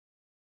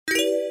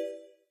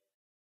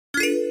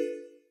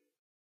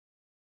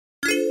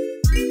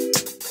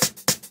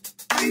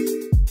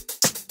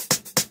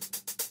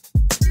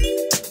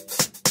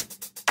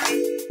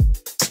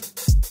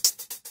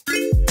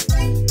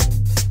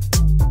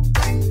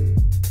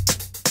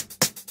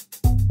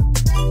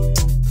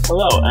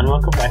Hello, and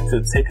welcome back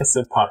to the Take a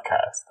Sip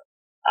podcast.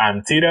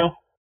 I'm Tito.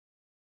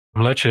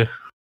 I'm Leche,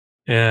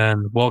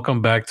 and welcome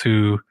back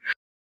to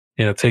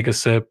Take a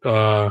Sip.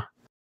 What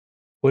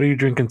are you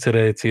drinking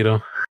today,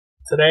 Tito?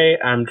 Today,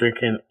 I'm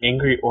drinking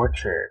Angry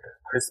Orchard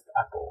Crisp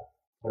Apple.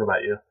 What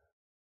about you?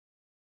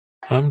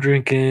 I'm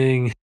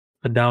drinking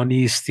a Down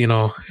East,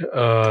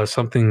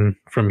 something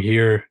from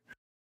here,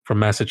 from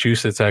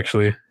Massachusetts,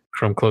 actually,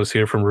 from close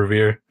here, from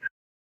Revere.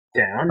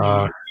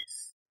 Down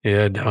East.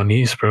 Yeah, Down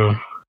East, bro.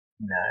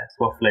 Nice.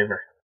 What flavor?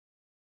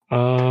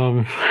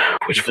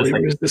 Which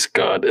flavor is this?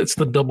 God, it's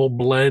the double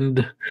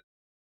blend.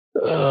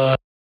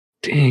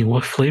 Dang,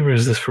 what flavor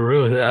is this for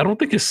real? I don't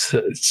think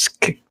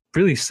it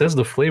really says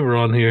the flavor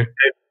on here.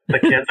 The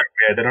cans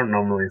are red. They don't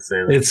normally say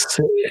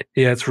that.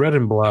 It's red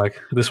and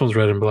black. This one's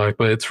red and black,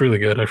 but it's really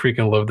good. I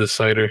freaking love this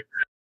cider.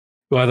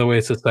 By the way,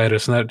 it's a cider.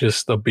 It's not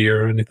just a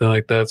beer or anything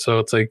like that. So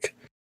it's like,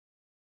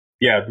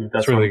 yeah,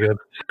 that's really good.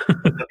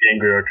 The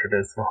Angry Orchard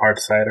is a hard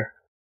cider.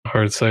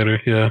 Hard cider,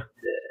 yeah.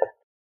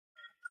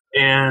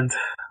 And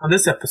on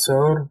this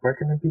episode, we're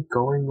going to be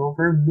going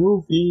over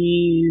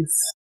movies.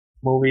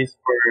 Movies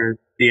for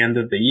the end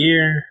of the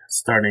year,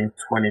 starting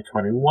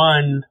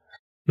 2021,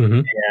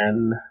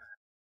 and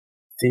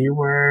see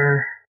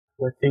where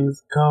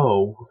things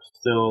go.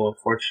 Still,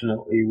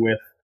 unfortunately,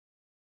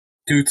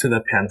 due to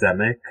the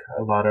pandemic,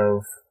 a lot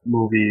of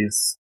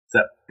movies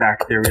set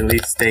back their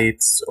release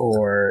dates,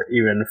 or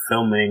even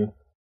filming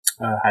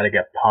had to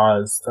get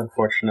paused,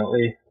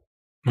 unfortunately.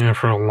 Yeah,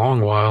 for a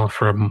long while,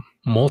 for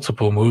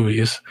multiple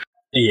movies.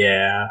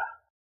 Yeah.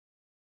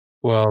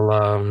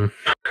 Well,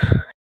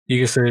 you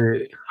can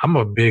say I'm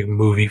a big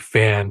movie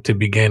fan to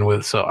begin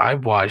with, so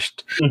I've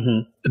watched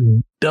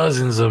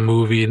dozens of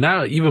movies,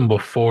 not even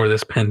before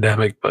this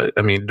pandemic, but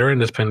I mean, during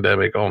this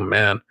pandemic, oh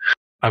man,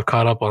 I've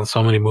caught up on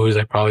so many movies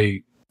I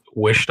probably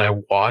wished I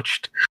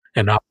watched,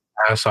 and now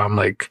so I'm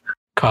like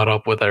caught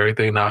up with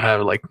everything. Now I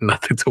have like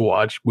nothing to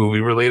watch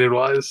movie related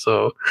wise,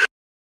 so.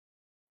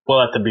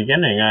 Well, at the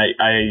beginning, I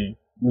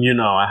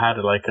had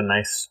like a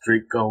nice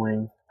streak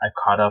going. I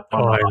caught up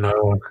on. Oh, I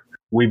know.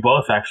 We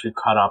both actually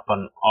caught up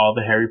on all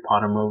the Harry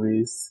Potter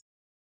movies.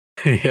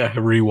 Yeah,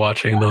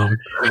 rewatching them.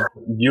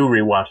 You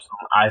rewatched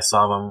them. I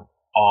saw them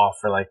all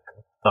for like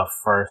the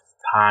first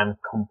time,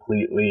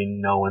 completely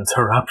no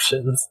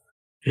interruptions.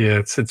 Yeah,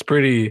 it's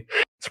pretty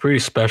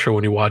special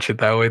when you watch it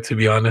that way. To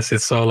be honest,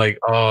 it's so like,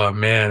 oh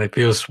man, it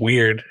feels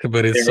weird,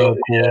 but it's so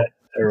cool. Yeah,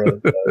 it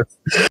really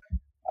does.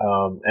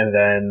 And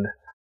then,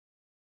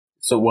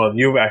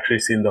 you've actually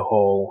seen the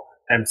whole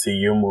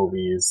MCU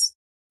movies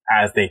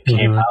as they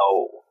came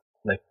out,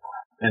 like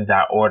in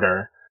that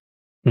order.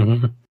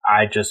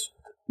 I just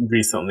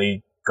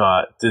recently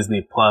got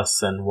Disney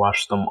Plus and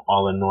watched them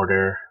all in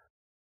order,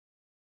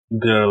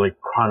 literally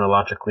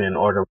chronologically in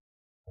order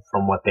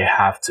from what they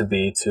have to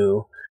be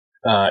to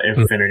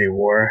Infinity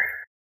War.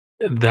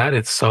 That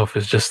itself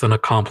is just an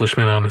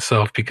accomplishment on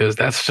itself, because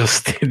that's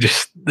just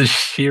the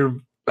sheer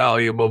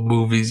volume of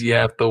movies you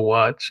have to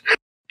watch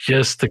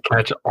just to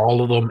catch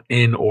all of them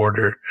in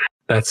order.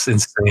 That's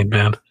insane,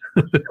 man.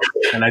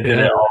 And I did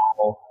it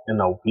all in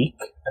a week,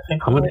 I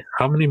think.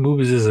 How many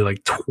movies is it?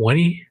 Like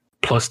 20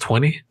 plus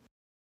 20?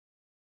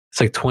 It's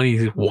like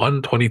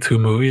 21, 22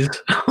 movies.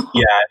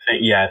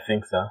 I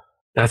think so.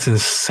 That's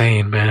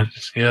insane, man.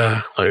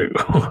 Yeah. Like,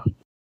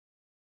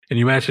 and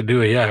you managed to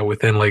do it,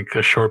 within like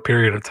a short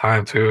period of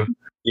time too.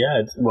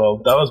 Yeah,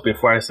 that was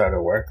before I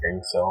started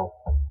working, so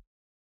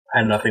I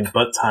had nothing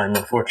but time,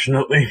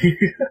 unfortunately.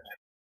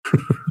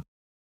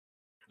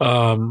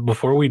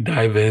 Before we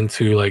dive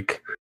into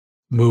like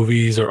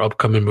movies or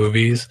upcoming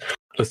movies,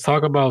 let's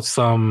talk about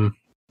some,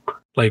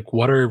 like,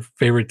 what our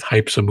favorite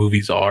types of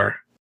movies are.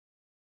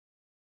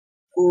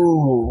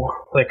 Ooh,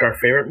 like our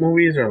favorite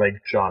movies or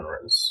like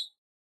genres?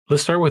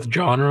 Let's start with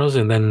genres,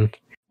 and then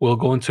we'll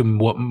go into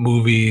what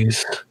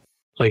movies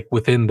like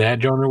within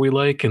that genre we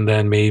like, and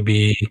then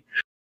maybe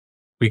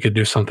we could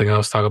do something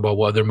else, talk about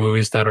what other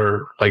movies that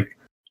are like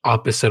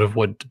opposite of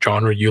what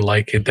genre you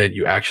like and that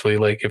you actually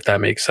like, if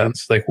that makes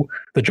sense. Like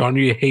the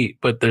genre you hate,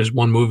 but there's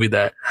one movie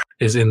that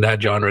is in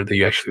that genre that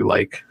you actually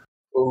like.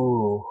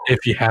 Ooh.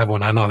 If you have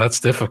one. I know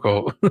that's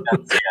difficult.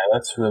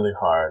 That's really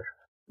hard.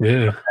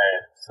 Yeah. Okay,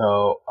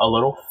 so a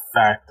little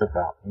fact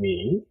about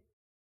me.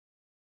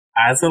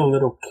 As a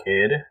little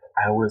kid,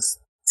 I was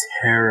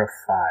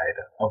terrified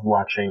of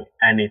watching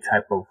any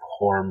type of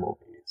horror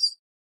movies.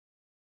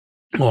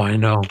 Oh, I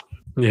know.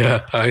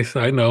 Yeah, I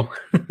know.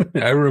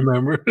 I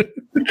remember.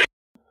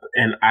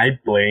 And I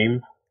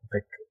blame,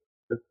 like,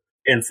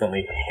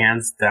 instantly,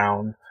 hands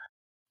down,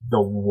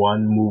 the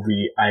one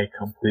movie I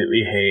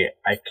completely hate,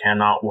 I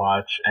cannot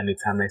watch.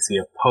 Anytime I see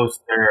a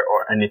poster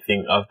or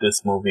anything of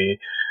this movie,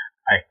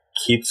 I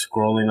keep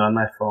scrolling on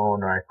my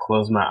phone or I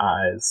close my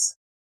eyes.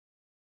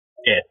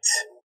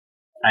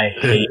 I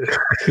hate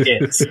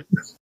it.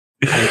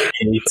 I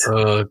hate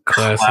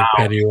classic Clown.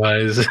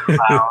 Pennywise.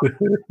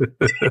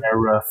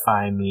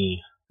 Terrify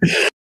me.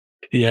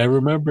 Yeah, I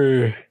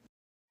remember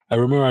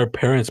our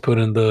parents put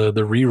in the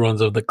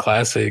reruns of the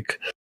classic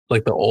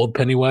like the old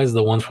Pennywise,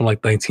 the ones from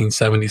like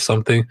 1970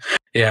 something.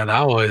 Yeah,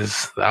 that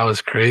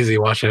was crazy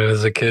watching it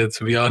as a kid,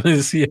 to be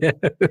honest. Yeah,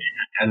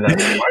 and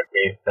that's smart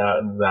me.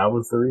 That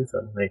was the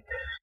reason. Like,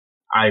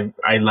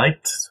 I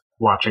liked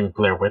watching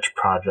Blair Witch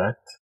Project.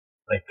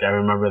 Like, I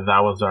remember that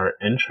was our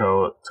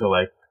intro to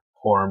like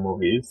horror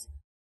movies.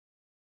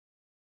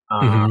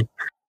 mm-hmm.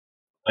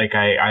 Like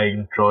I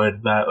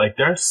enjoyed that. Like,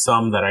 there are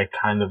some that I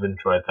kind of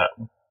enjoyed that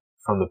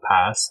from the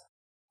past,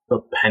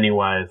 but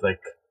Pennywise like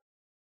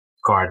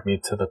scarred me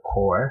to the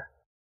core.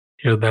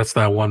 Yeah, that's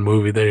that one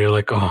movie that you're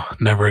like, oh,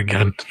 never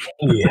again.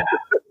 Yeah.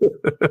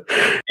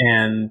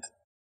 And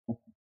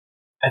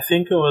I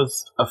think it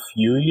was a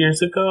few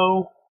years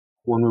ago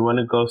when we went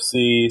to go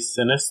see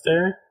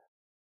Sinister.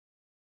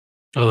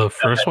 Oh, the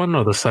first one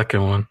or the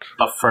second one?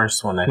 The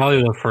first one, I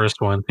Probably think. the first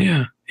one.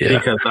 Yeah.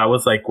 Because that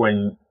was like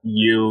when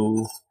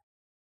you,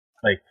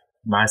 like,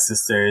 my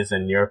sisters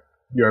and your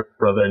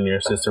brother and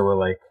your sister were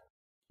like,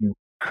 you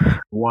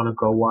want to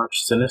go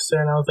watch Sinister?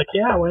 And I was like,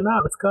 yeah, why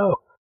not? Let's go.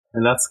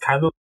 And that's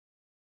kind of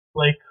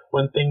like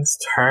when things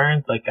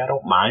turned. Like, I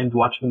don't mind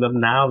watching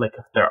them now. Like,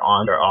 if they're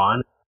on, they're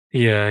on.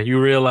 Yeah,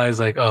 you realize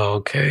like, oh,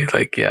 okay,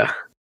 like, yeah.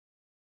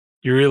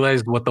 You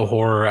realize what the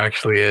horror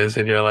actually is,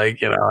 and you're like,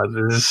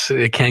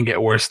 it can't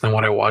get worse than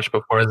what I watched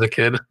before as a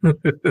kid.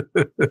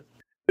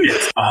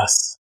 It's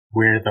us.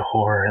 We're the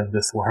horror in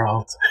this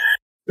world.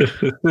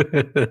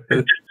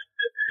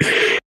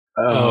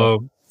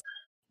 The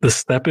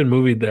step-in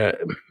movie that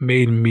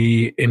made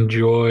me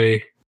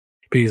enjoy,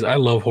 because I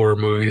love horror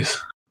movies,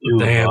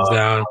 hands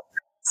down.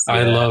 Yeah.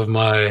 I love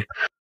my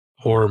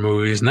horror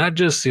movies, not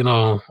just, I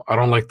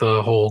don't like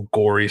the whole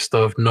gory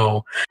stuff.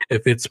 No,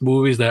 if it's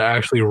movies that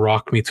actually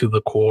rock me to the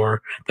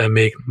core, that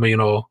make me,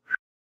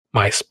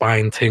 my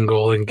spine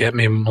tingle and get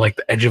me like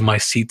the edge of my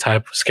seat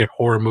type of scare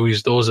horror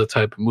movies, those are the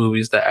type of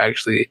movies that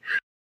actually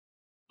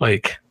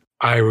like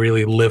I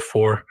really live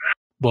for.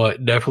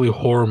 But definitely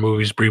horror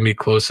movies bring me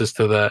closest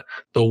to that.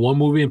 The one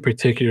movie in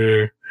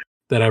particular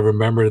that I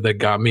remember that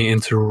got me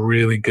into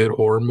really good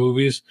horror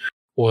movies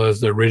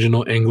was the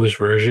original English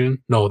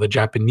version. No, the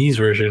Japanese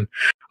version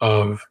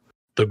of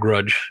The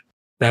Grudge.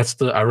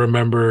 I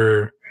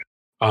remember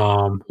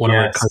one of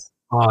my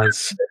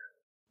cousins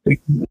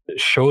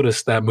showed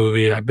us that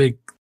movie. I think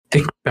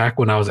back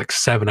when I was like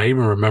 7. I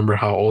even remember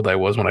how old I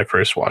was when I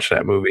first watched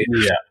that movie.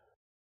 Yeah.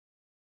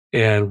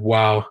 And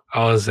wow,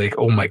 I was like,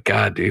 oh my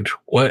God, dude,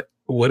 what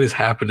is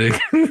happening?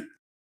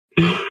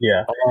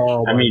 Yeah.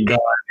 Oh my God,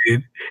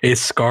 dude. It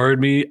scarred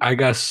me. I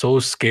got so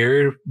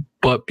scared,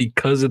 but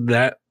because of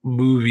that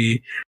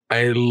movie,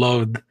 I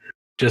loved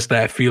just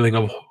that feeling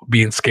of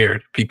being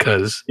scared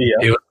because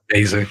it was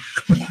amazing.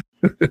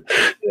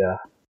 Yeah.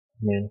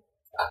 I mean,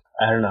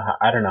 I don't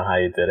know how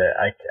you did it.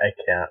 I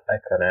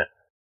couldn't.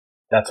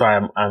 That's why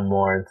I'm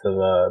more into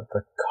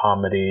the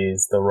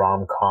comedies, the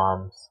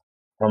rom-coms.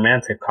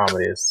 Romantic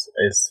comedies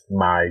is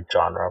my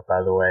genre,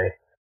 by the way.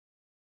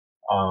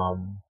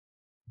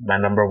 My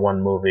number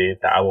one movie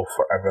that I will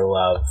forever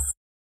love,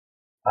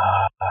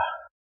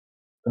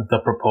 The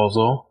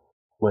Proposal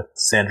with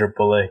Sandra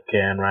Bullock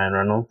and Ryan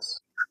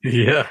Reynolds.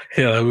 Yeah,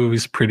 that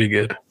movie's pretty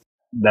good.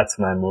 That's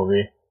my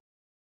movie.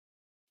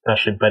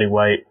 Especially Betty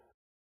White.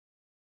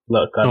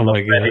 Look, I love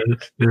Betty.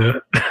 Yeah.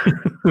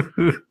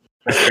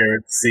 My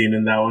favorite scene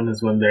in that one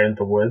is when they're in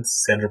the woods,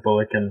 Sandra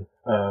Bullock and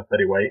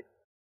Betty White.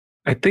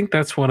 I think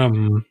that's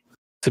to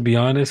be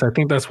honest, I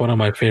think that's one of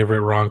my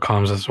favorite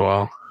rom-coms as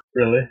well.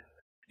 Really?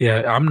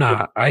 Yeah,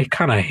 I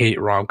kind of hate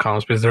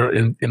rom-coms because they're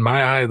in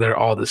my eye, they're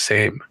all the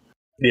same.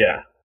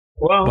 Yeah.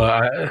 Well,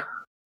 but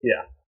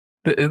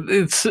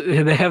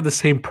they have the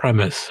same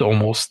premise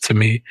almost to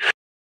me.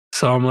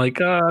 So I'm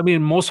like, I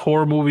mean, most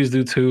horror movies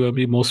do too. I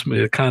mean,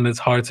 it's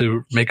hard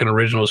to make an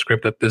original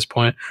script at this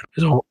point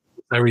because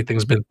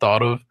everything's been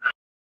thought of.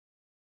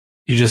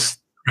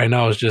 Right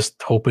now is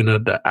just hoping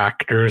that the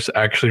actors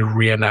actually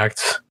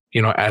reenact,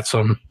 add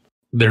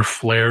their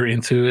flair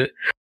into it,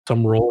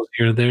 some roles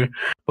here and there.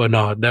 But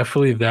no,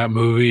 definitely that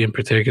movie in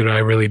particular, I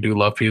really do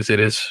love because it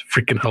is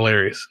freaking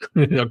hilarious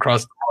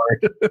across the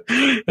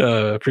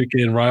board.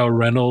 Freaking Ryan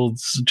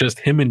Reynolds, just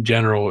him in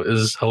general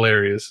is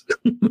hilarious.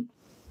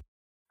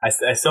 I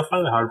still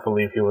find it hard to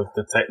believe he was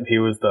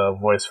the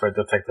voice for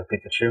Detective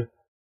Pikachu.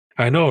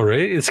 I know,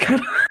 right? It's kind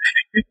of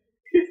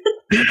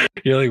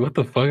you're like, what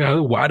the fuck? I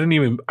would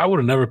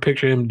have never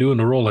pictured him doing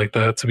a role like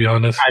that, to be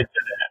honest. I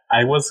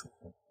didn't.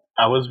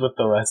 I was with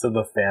the rest of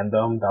the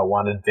fandom that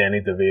wanted Danny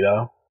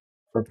DeVito.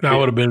 That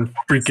would have been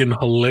freaking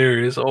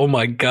hilarious. Oh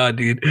my God,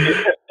 dude.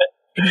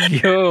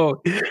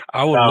 Yo,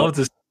 I would love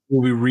to see the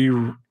movie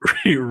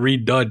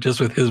redone just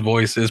with his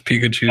voice as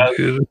Pikachu.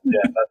 That's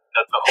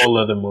a whole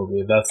other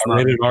movie. That's not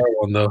rated R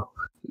one though.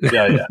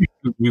 Yeah.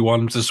 We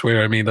want him to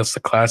swear. I mean, that's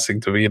the classic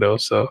DeVito.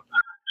 So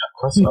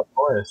of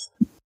course.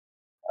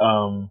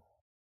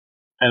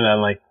 And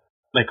then like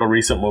a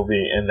recent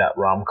movie in that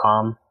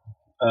rom-com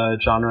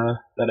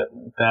genre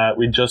that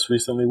we just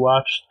recently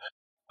watched,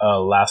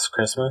 Last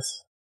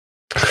Christmas.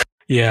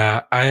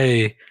 Yeah,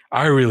 I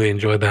really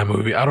enjoyed that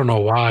movie. I don't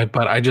know why,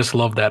 but I just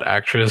love that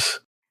actress.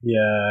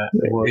 Yeah.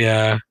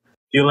 Yeah.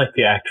 You like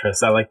the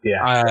actress. I like the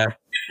actor.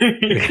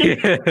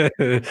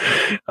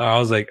 I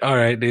was like, all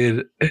right,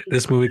 dude,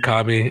 this movie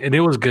caught me, and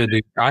it was good,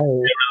 dude. I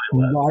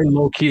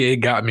low key, it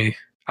got me.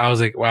 I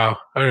was like, wow,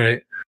 all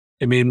right.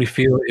 It made me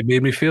feel.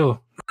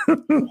 Yeah,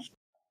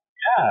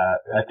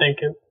 I think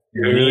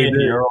me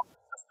and your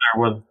sister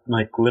were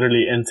like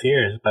literally in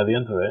tears by the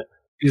end of it.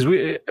 Because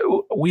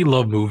we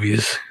love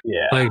movies.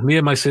 Yeah. Like me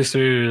and my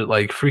sister,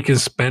 like freaking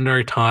spend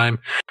our time.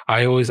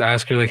 I always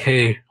ask her, like,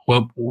 hey,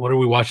 what are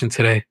we watching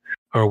today?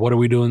 Or what are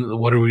we doing?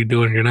 What are we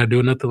doing? You're not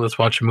doing nothing. Let's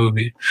watch a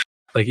movie.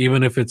 Like,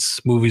 even if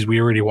it's movies we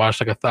already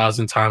watched like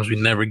 1,000 times,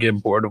 we never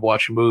get bored of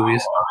watching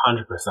movies.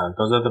 100%.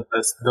 Those are the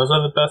best. Those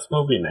are the best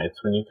movie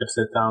nights when you could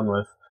sit down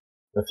with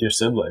your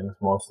siblings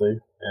mostly,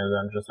 and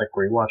then just like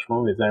rewatch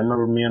movies. I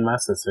remember me and my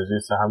sisters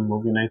used to have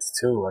movie nights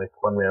too, like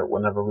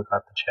whenever we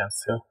got the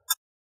chance to.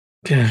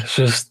 Yeah, it's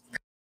just,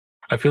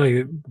 I feel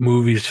like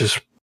movies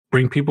just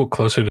bring people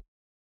closer to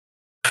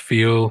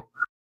feel,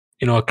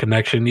 a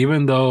connection.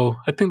 Even though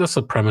I think that's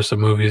the premise of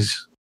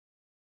movies.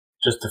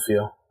 Just to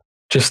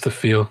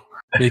feel.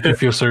 Make you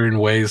feel certain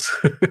ways.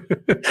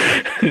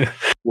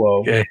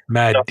 Well, okay,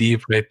 mad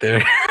deep right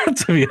there,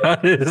 to be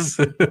honest.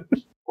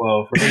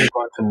 Well, if we're going to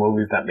go into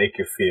movies that make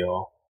you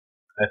feel,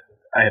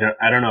 I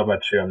don't know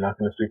about you. I'm not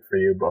going to speak for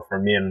you, but for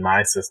me and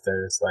my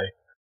sisters, like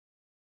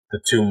the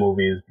two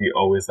movies we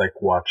always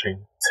like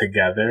watching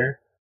together,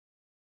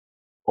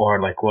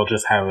 or like we'll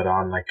just have it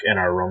on like in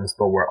our rooms,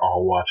 but we're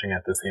all watching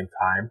at the same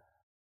time,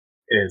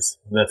 is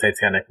the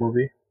Titanic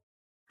movie.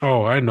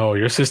 Oh, I know.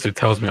 Your sister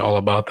tells me all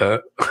about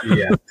that.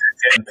 Yeah,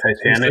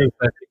 Titanic.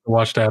 I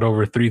watched that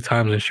over 3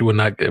 times and she would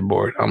not get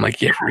bored. I'm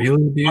like, yeah,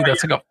 really, dude?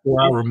 That's like a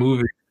 4-hour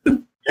movie.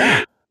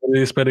 Yeah.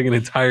 We're spending an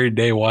entire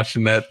day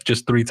watching that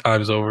just 3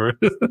 times over.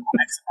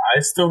 I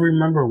still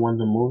remember when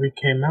the movie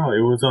came out.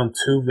 It was on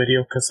 2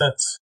 video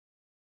cassettes.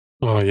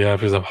 Oh, yeah,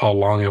 because of how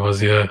long it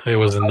was. Yeah, it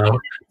was enough.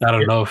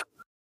 Not enough.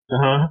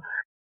 Uh-huh.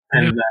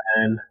 And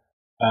then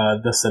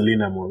the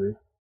Selena movie.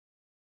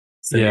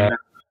 Selena,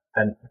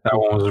 that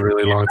one was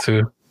really long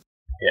too.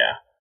 Yeah.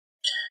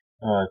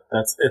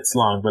 It's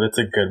long, but it's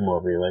a good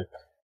movie. Like,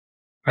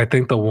 I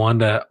think the one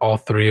that all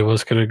 3 of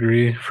us could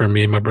agree, for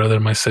me, my brother,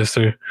 and my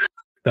sister,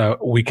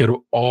 that we could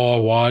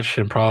all watch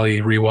and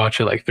probably rewatch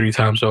it like 3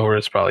 times over,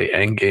 is probably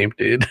Endgame,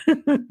 dude.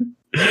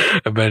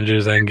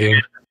 Avengers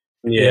Endgame.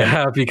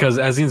 Yeah, because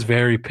Azim's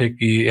very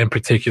picky, in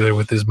particular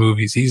with his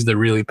movies. He's the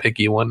really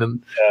picky one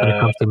when it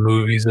comes to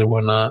movies and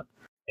whatnot.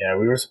 Yeah,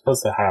 we were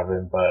supposed to have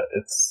him, but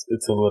it's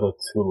a little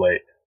too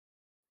late.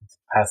 It's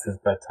past his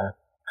bedtime.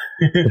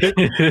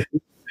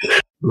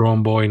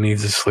 Grown boy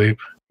needs to sleep.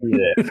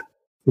 Yeah.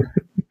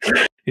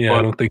 Yeah,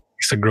 I don't think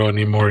he's to grow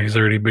anymore. He's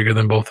already bigger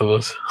than both of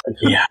us.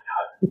 Yeah.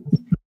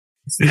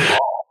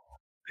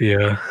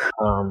 Yeah.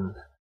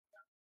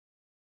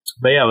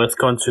 But yeah, let's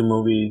go into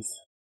movies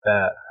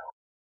that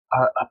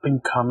are up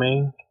and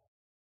coming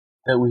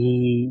that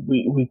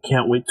we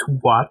can't wait to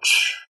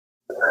watch.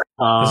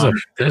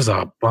 There's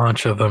a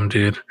bunch of them,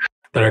 dude,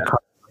 that are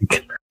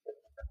like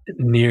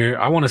near.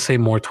 I want to say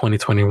more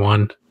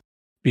 2021,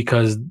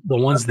 because the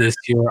ones this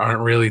year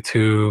aren't really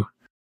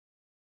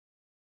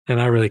they're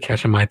not really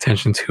catching my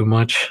attention too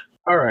much.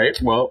 All right,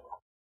 well,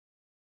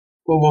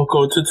 we'll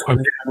go to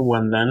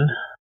 2021 then.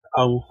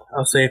 I'll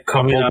say a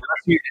couple. I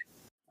mean,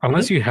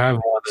 unless you have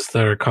ones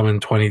that are coming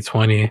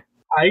 2020.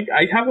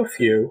 I have a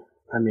few.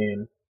 I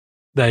mean,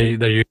 that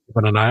you're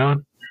keeping an eye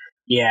on.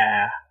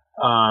 Yeah.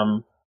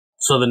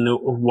 So the new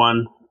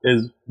one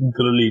is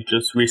literally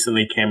just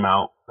recently came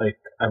out, like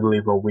I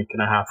believe a week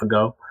and a half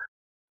ago.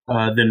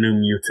 The New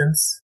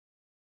Mutants.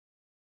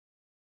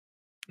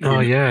 Oh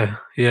yeah,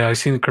 I've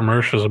seen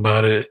commercials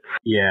about it.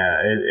 Yeah,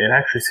 it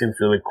actually seems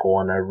really cool,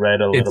 and I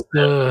read a little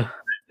bit.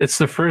 It's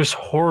the first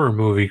horror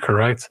movie,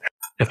 correct?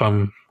 If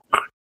I'm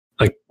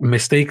like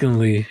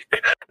mistakenly,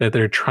 that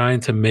they're trying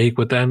to make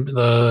with them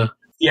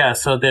Yeah,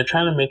 so they're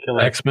trying to make it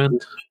like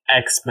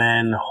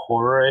X-Men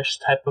horror-ish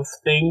type of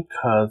thing,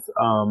 because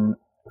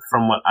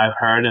from what I've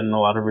heard and a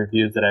lot of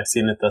reviews that I've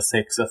seen, it does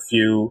take a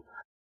few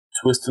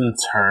twists and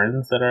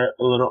turns that are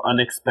a little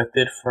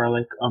unexpected for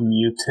like a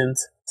mutant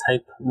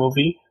type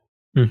movie.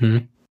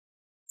 Mm-hmm.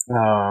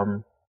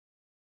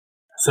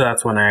 So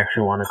that's one I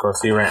actually want to go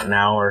see right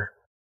now, or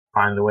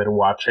find a way to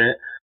watch it.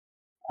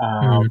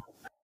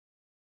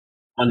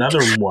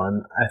 Another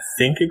one, I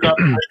think it got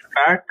pushed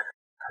back,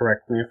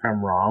 correct me if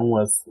I'm wrong,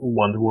 was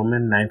Wonder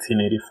Woman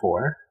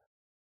 1984.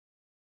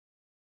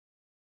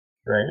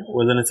 Right?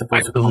 Wasn't it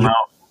supposed to come out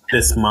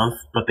this month,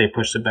 but they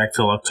pushed it back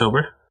till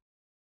October?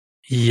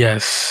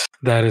 Yes,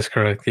 that is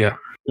correct, yeah.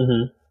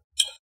 Mm-hmm.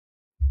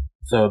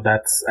 So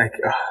that's like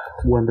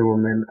Wonder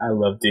Woman. I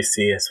love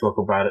DC. I spoke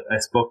about it. I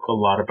spoke a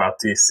lot about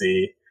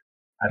DC.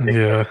 I think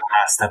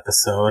last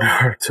episode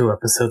or 2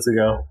 episodes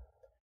ago.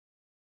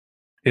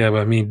 Yeah,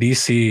 but I mean,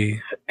 DC,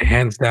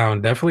 hands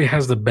down, definitely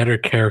has the better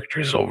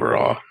characters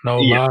overall. No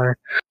lie.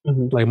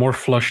 Mm-hmm. Like, more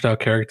flushed out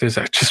characters.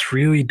 I just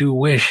really do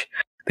wish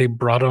they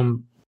brought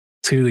them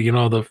to,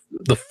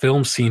 the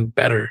film scene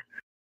better.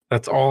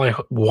 That's all I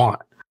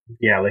want.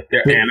 Yeah, like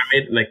their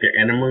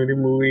animated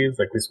movies,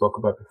 like we spoke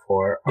about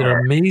before, They're are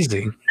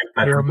amazing.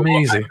 They're impeccable. I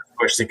amazing. just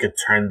wish they could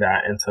turn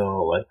that into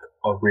like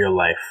a real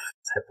life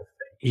type of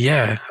thing.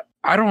 Yeah.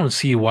 I don't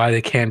see why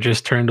they can't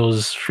just turn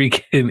those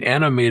freaking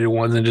animated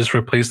ones and just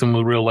replace them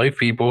with real life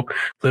people.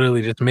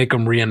 Literally just make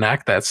them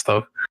reenact that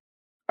stuff.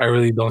 I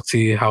really don't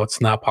see how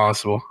it's not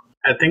possible.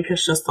 I think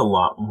it's just a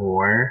lot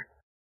more,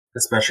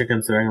 especially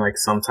considering like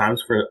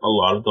sometimes for a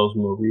lot of those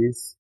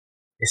movies,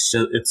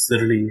 it's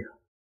literally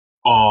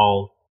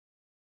all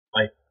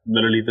like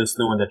literally this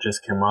new one that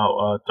just came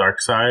out, Dark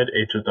Side,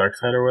 Age of Dark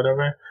Side or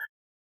whatever.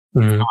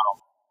 Mm.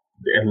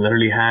 It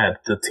literally had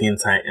the Teen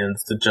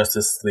Titans, the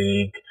Justice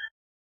League,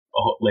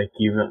 like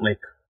even like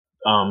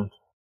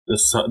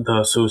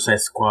the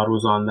Suicide Squad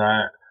was on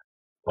that.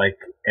 Like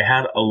it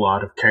had a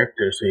lot of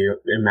characters. So you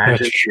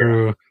imagine. That's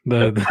true.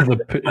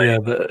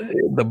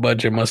 The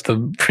budget must have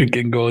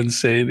freaking go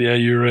insane. Yeah,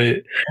 you're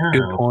right. Yeah,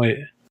 Good point.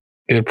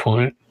 Good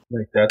point.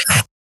 like that's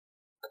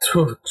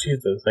oh,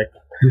 Jesus. Like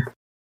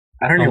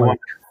I don't even want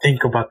to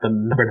think about the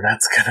number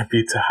that's gonna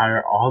be to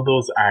hire all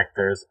those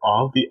actors,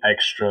 all the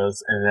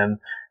extras, and then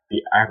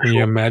the actual. Can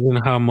you imagine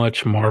how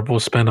much Marvel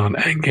spent on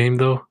Endgame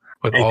though,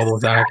 with all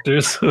those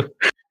actors?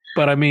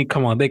 But I mean,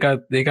 come on, they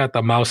got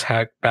the mouse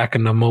hack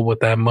backing them up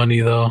with that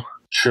money though.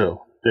 True.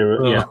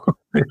 Yeah.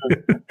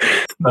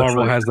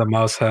 Marvel has the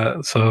mouse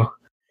hat, so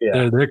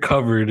yeah, they're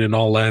covered in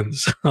all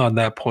ends on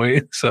that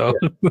point. So,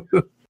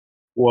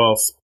 well,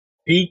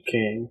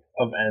 speaking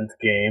of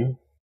Endgame,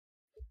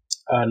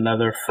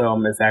 another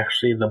film is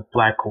actually the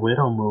Black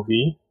Widow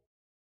movie.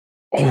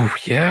 Oh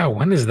yeah,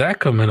 when is that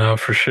coming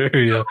out for sure?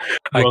 Yeah,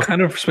 I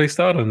kind of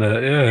spaced out on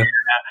that. Yeah,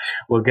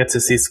 we'll get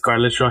to see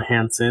Scarlett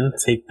Johansson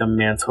take the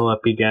mantle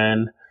up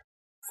again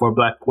for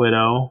Black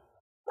Widow,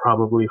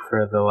 probably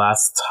for the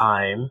last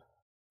time.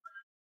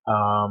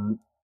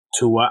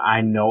 To what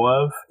I know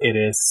of, it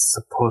is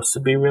supposed to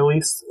be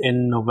released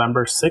in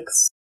November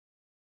 6th.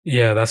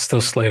 Yeah, that's still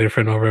slated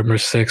for November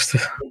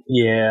 6th.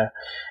 Yeah,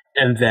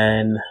 and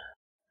then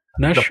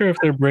not sure if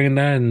they're bringing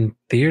that in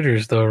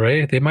theaters though,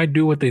 right? They might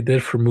do what they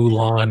did for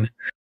Mulan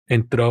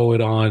and throw it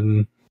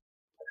on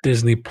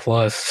Disney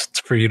Plus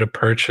for you to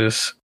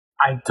purchase.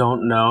 I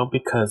don't know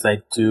because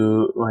I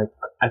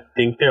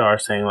think they are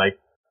saying like,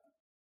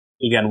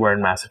 again, we're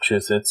in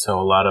Massachusetts, so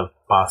a lot of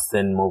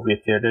Boston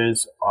movie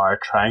theaters are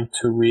trying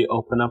to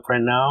reopen up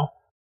right now,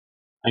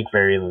 like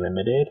very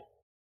limited.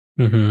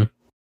 Mm-hmm.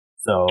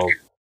 So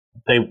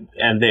they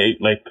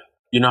like,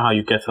 you know how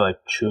you get to like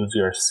choose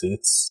your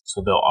seats,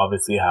 so they'll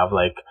obviously have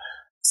like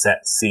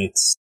set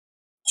seats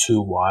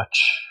to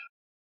watch.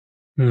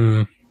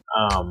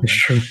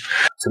 Sure.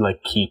 To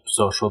like keep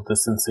social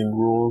distancing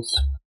rules.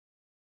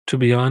 To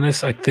be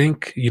honest, I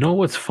think you know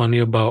what's funny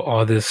about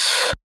all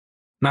this.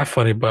 Not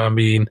funny, but I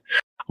mean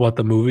about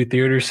the movie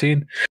theater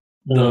scene.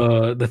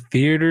 The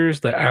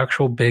theaters, the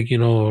actual big,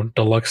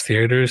 deluxe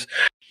theaters,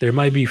 they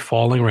might be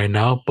falling right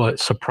now, but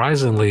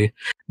surprisingly,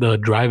 the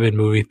drive-in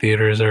movie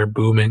theaters are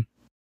booming.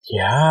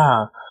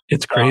 Yeah.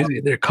 It's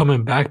crazy. They're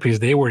coming back because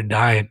they were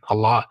dying a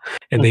lot.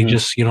 And they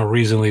just,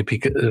 recently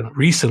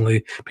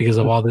because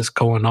of all this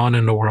going on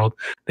in the world,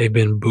 they've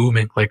been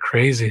booming like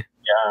crazy.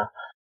 Yeah.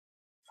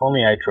 If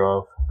only I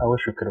drove. I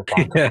wish we could have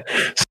gone. Yeah,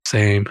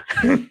 same.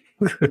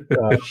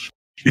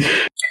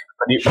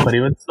 But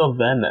even still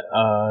then,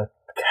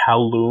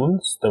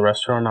 Kowloon's, the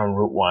restaurant on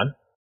Route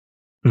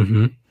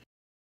 1,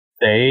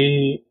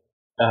 they,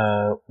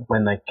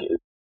 when like,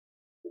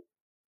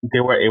 they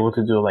were able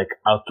to do like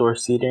outdoor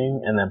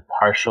seating and then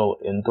partial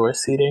indoor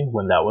seating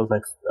when that was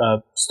like,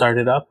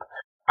 started up.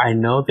 I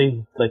know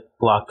they like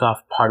blocked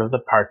off part of the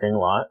parking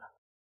lot,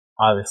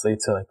 obviously,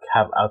 to like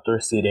have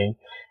outdoor seating.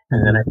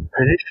 And then I'm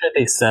pretty sure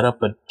they set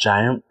up a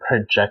giant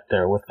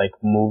projector with like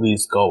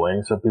movies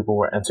going so people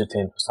were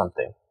entertained for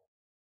something.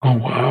 Oh,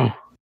 wow.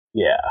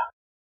 Yeah.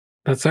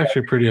 That's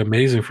actually pretty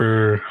amazing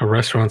for a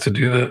restaurant to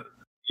do that.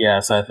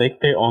 Yeah, so I think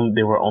they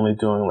were only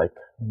doing like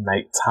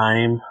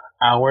nighttime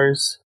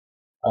hours.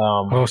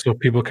 So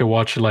people can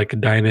watch like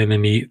dine in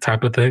and eat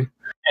type of thing.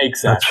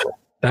 Exactly.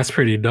 That's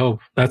pretty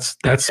dope. That's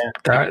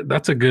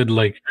a good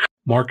like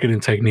marketing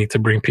technique to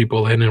bring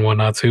people in and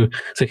whatnot too.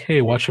 It's like,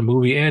 hey, watch a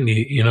movie and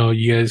eat.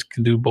 You guys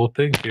can do both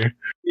things here.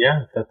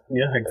 Yeah,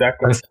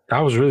 exactly. That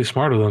was really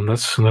smart of them.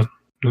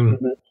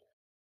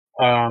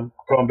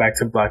 Going back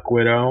to Black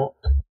Widow,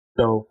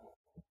 so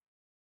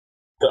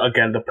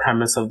again, the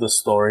premise of the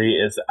story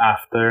is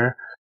after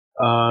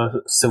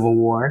Civil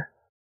War.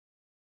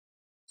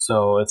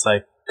 So it's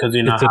like, because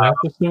you know how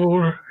after Civil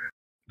War.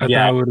 I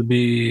thought it would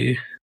be.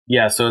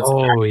 Yeah, so it's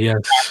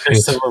after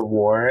Civil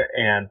War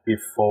and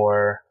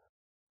before,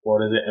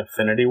 what is it,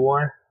 Infinity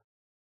War?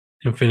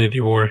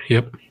 Infinity War,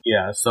 yep.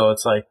 Yeah, so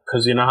it's like,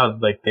 because you know how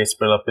like they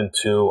split up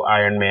into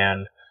Iron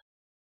Man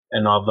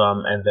and all of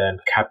them, and then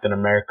Captain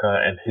America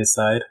and his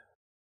side.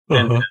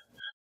 And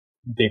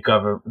the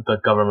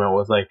government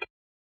was like,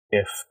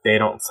 if they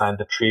don't sign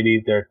the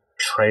treaty, they're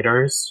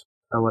traitors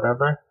or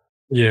whatever.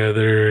 Yeah,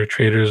 they're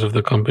traitors of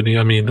the company.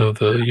 I mean, of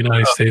the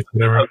United States,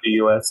 whatever. Of the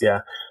U.S.,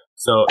 yeah.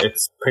 So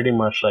it's pretty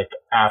much like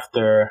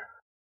after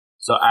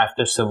So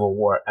after Civil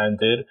War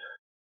ended,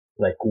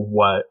 like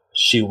what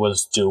she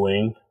was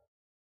doing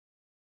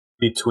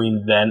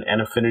between then and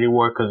Infinity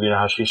War, because you know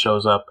how she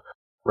shows up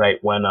right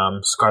when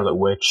Scarlet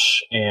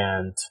Witch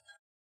and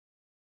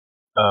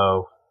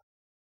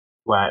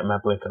why am I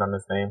blanking on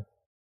his name?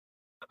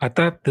 I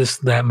thought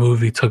that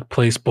movie took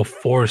place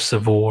before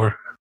Civil War.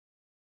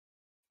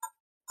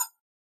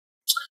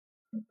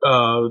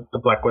 The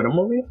Black Widow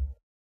movie?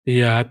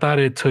 Yeah, I thought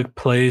it took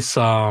place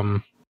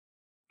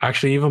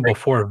actually even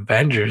before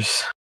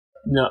Avengers.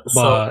 No, but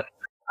so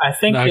I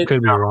think I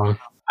could be wrong.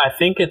 I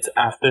think it's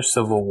after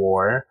Civil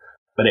War,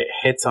 but it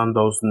hits on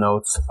those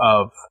notes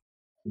of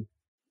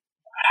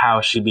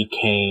how she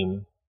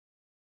became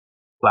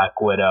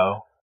Black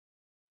Widow,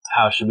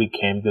 how she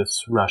became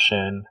this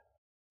Russian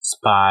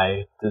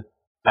spy that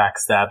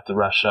backstabbed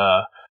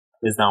Russia,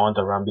 is now on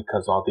the run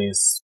because all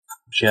these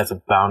she has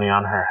a bounty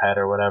on her head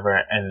or whatever,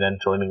 and then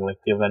joining like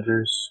the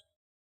Avengers,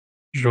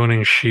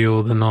 joining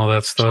Shield and all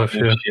that stuff.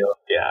 Yeah. Shield,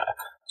 yeah.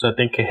 So I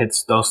think it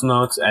hits those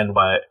notes and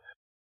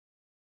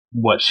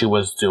what she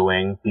was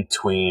doing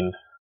between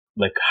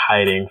like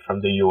hiding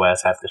from the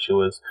U.S. after she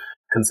was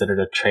considered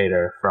a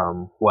traitor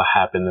from what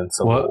happened in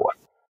Civil War.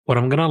 What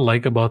I'm gonna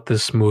like about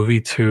this movie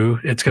too,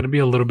 it's gonna be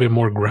a little bit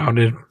more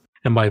grounded,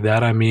 and by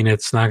that I mean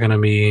it's not gonna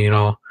be,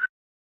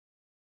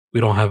 we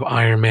don't have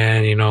Iron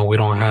Man, we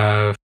don't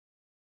have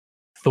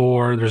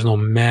Thor. There's no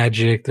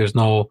magic. There's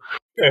no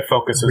it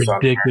focuses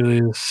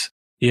ridiculous.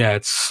 Yeah,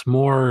 it's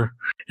more.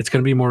 It's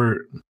gonna be more.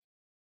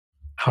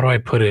 How do I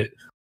put it?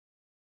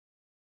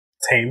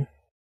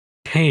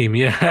 Tame,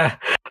 yeah.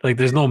 Like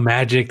there's no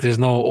magic. There's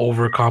no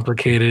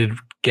overcomplicated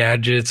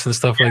gadgets and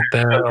stuff like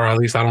that, or at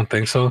least I don't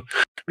think so.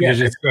 Because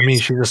she's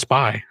a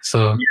spy,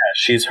 so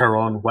she's her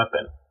own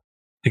weapon.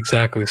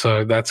 Exactly.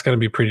 So that's gonna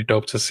be pretty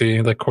dope to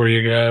see, like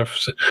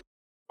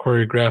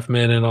choreographed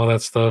men and all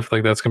that stuff.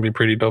 Like that's gonna be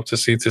pretty dope to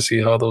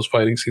see how those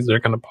fighting scenes are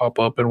gonna pop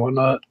up and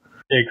whatnot.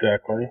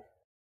 Exactly.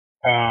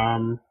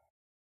 Now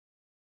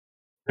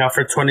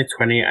for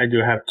 2020, I do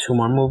have 2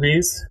 more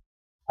movies.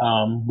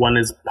 One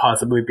is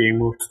possibly being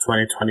moved to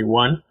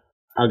 2021.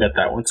 I'll get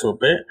that one to a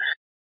bit.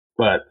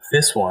 But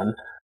this one,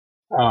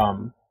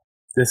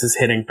 this is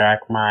hitting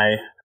back my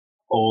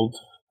old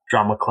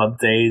drama club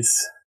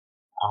days.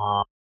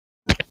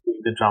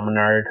 The drama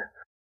nerd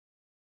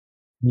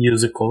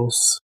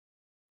musicals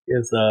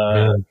is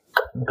the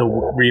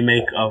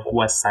remake of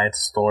West Side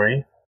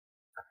Story.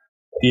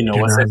 Do you know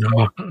West Side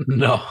Story?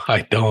 No,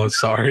 I don't.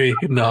 Sorry,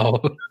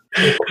 no.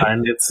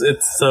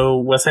 It's so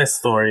West Side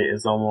Story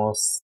is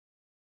almost,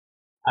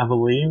 I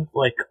believe,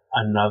 like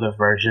another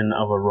version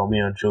of a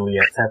Romeo and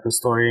Juliet type of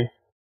story.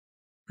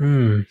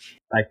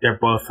 Like they're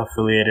both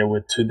affiliated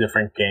with 2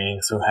 different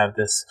gangs who have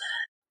this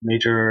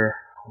major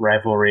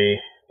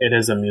rivalry. It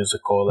is a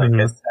musical, like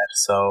I said,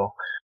 so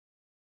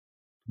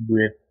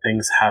weird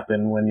things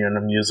happen when you're in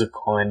a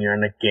musical and you're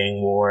in a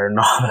gang war and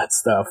all that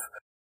stuff.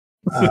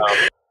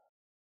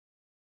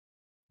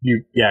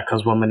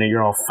 Because one minute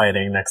you're all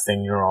fighting, next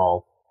thing you're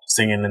all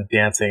singing and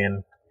dancing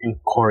and in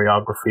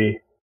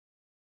choreography,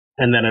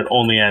 and then it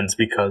only ends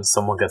because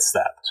someone gets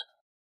stabbed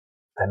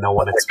and no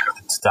one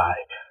expected to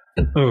die.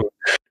 Oh,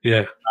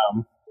 yeah.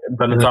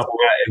 But on top of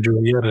that,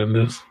 Juliet in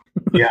this,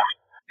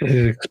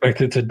 is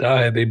expected to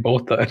die. They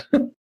both died.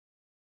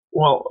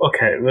 Well,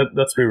 okay,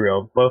 let's be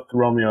real. Both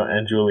Romeo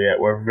and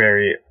Juliet were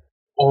very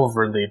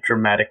overly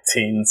dramatic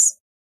teens.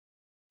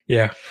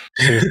 Yeah,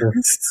 seriously.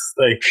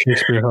 Like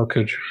Shakespeare, how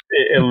could you?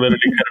 It literally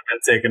could have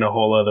been taken a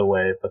whole other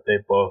way, but they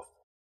both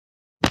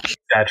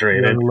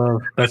exaggerated. Young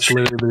love. That's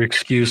literally the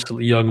excuse.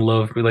 Young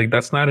love. Like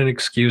that's not an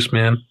excuse,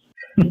 man.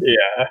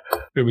 Yeah,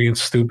 you're being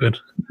stupid.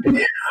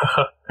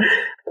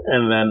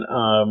 And then,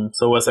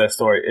 so West Side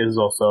Story is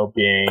also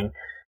being,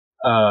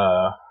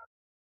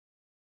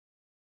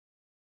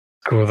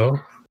 cool though.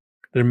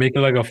 They're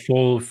making like a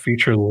full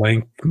feature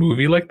length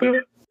movie like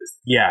that.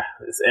 Yeah,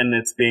 and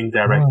it's being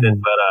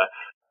directed,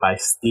 by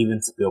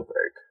Steven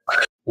Spielberg.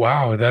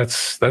 Wow,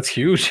 that's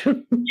huge. Yeah,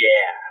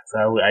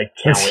 so I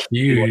can't wait to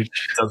see what he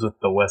does with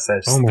the West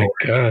Side Story. Oh my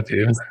god,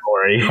 dude!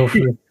 Story.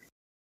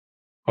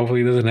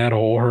 Hopefully, he doesn't add a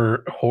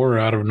horror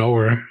out of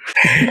nowhere.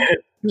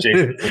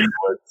 Jason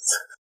Woods.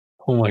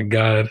 Oh my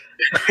god!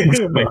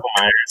 Michael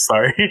Myers,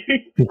 sorry.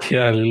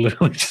 Yeah, he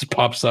literally just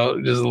pops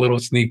out, just a little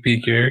sneak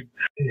peek here.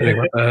 Like,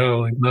 what the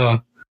hell? Like, no.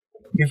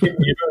 He's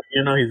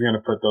gonna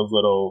put those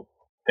little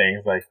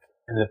things like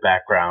in the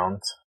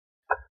background,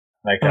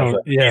 like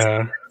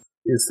Easter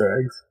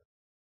eggs.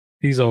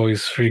 He's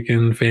always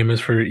freaking famous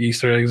for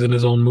Easter eggs in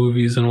his own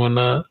movies and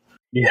whatnot.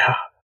 Yeah.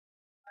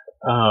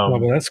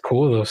 But that's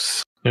cool though.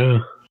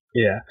 Yeah.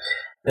 Yeah.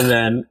 And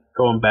then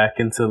going back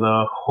into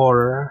the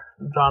horror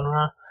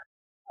genre,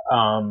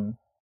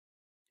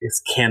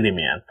 is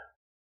Candyman.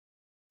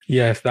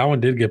 Yes, that one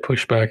did get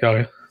pushed back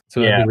out.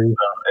 So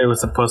it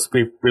was supposed to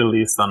be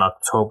released on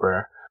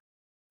October.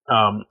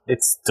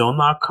 It's still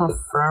not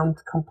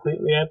confirmed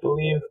completely, I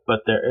believe,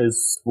 but there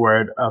is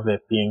word of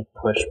it being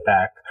pushed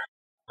back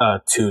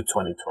to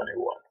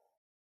 2021.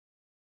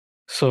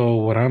 So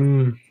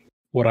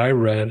what I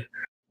read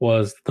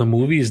was the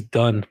movie's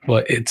done,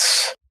 but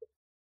it's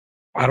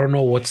I don't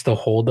know what's the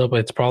holdup.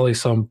 It's probably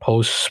some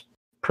post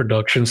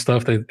production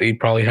stuff that they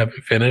probably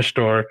haven't finished,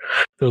 or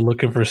they're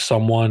looking for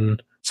some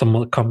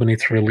company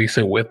to release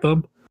it with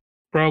them.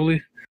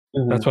 Probably.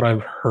 Mm-hmm. That's what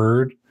I've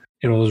heard.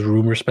 Those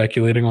rumors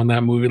speculating on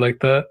that movie like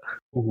that.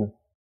 Mm-hmm.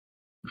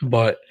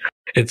 But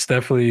it's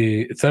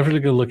definitely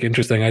gonna look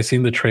interesting. I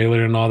seen the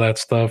trailer and all that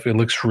stuff. It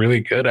looks really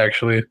good,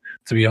 actually.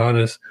 To be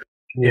honest,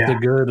 it's a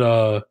good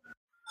a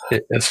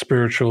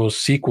spiritual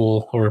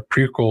sequel or a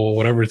prequel,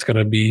 whatever it's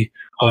gonna be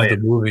of the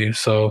movie.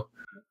 So,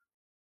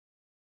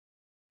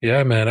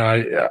 yeah, man,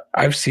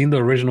 I've seen the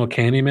original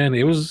Candyman.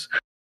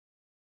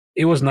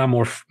 It was not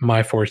more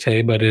my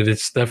forte, but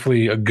it's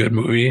definitely a good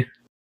movie.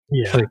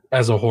 Yeah, like,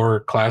 as a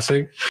horror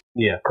classic.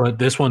 Yeah, but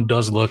this one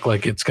does look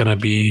like it's gonna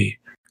be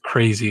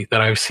crazy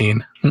that I've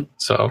seen.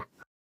 So,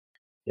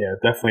 yeah,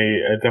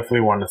 definitely, I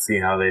definitely want to see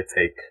how they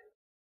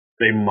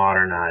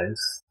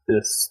modernize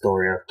this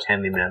story of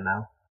Candyman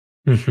now.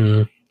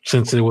 Mm-hmm.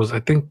 Since it was, I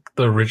think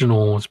the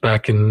original was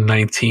back in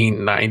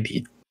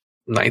 1990,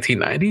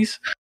 1990s.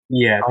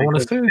 Yeah, I want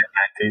to say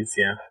 90s.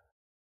 Yeah.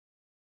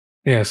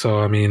 Yeah. So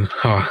I mean,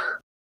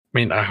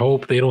 I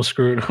hope they don't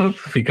screw it up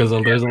because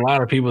there's a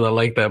lot of people that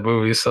like that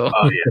movie. So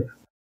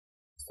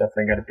it's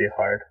definitely gonna be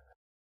hard.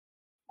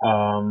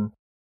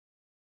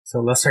 So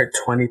let's start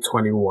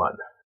 2021.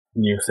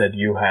 You said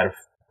you had a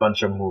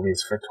bunch of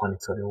movies for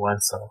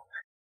 2021, so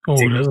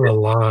there's a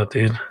lot,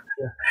 dude.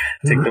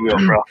 Take the wheel,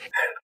 bro.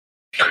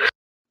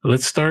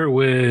 Let's start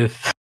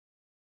with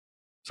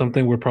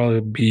something we'll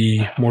probably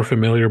be more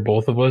familiar,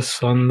 both of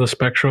us on the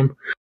spectrum.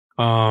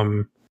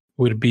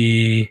 Would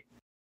be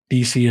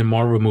DC and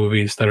Marvel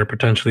movies that are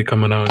potentially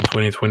coming out in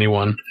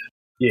 2021.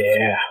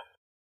 Yeah.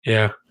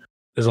 Yeah.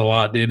 There's a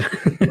lot, dude. Oh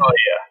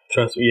yeah.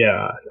 Trust me.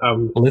 Yeah.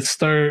 Let's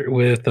start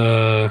with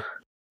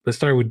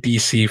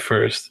DC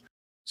first.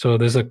 So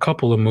there's a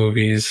couple of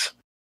movies.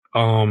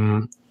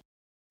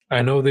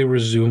 I know they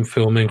resumed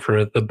filming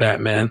for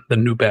the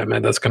new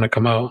Batman that's gonna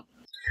come out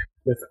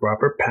with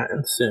Robert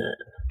Pattinson.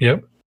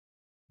 Yep.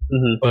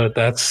 Mm-hmm. But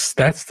that's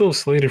still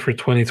slated for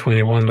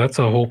 2021. That's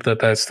a hope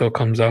that still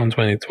comes out in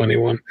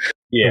 2021.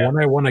 Yeah. The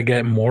one I want to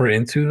get more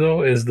into,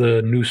 though, is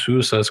the new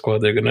Suicide Squad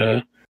they're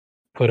gonna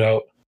put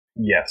out.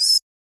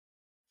 Yes,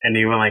 and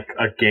even like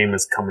a game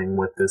is coming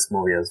with this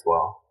movie as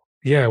well.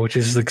 Yeah, which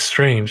is like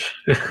strange,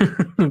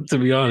 to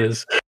be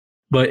honest.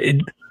 But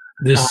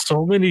there's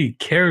so many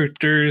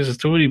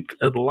characters,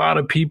 a lot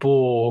of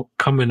people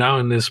coming out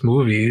in this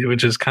movie,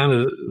 which is kind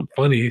of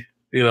funny,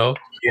 Yeah.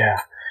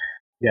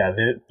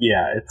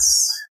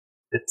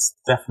 It's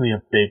definitely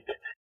a big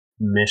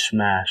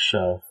mishmash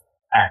of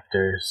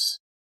actors,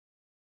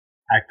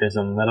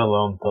 and let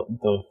alone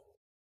the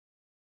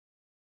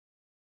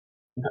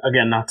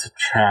again, not to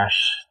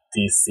trash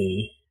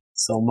DC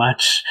so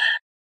much,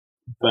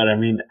 but I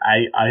mean,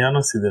 I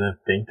honestly didn't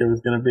think there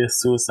was gonna be a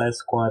Suicide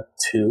Squad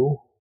 2.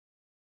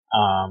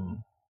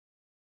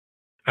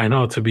 I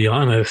know, to be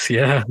honest,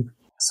 yeah.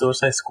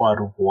 Suicide Squad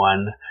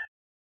 1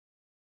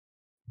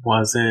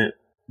 wasn't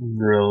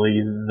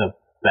really the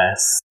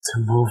best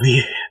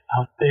movie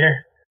out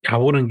there. I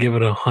wouldn't give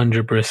it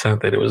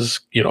 100% that it was,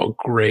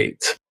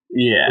 great.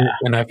 Yeah.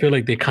 And I feel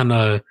like they kind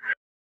of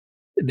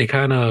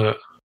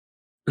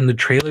in the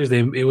trailers,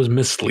 it was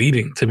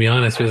misleading, to be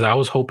honest, because I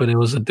was hoping it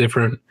was a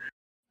different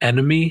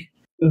enemy,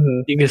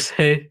 you could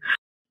say.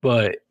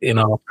 But,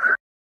 some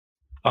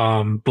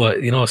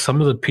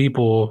of the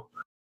people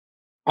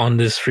on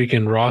this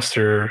freaking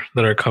roster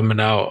that are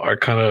coming out are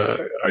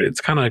it's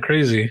kind of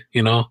crazy,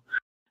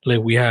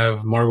 Like, we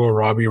have Margot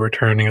Robbie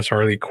returning as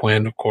Harley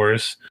Quinn, of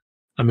course.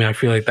 I mean, I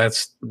feel like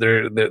that's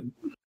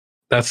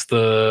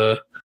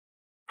the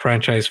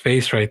franchise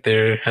face right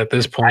there at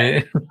this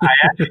point. I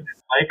actually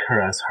like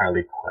her as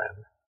Harley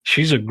Quinn.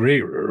 She's a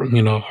great,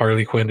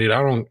 Harley Quinn, dude.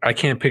 I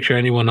can't picture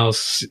anyone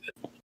else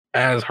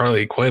as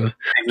Harley Quinn.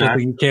 Exactly. Just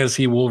like you can't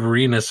see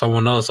Wolverine as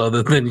someone else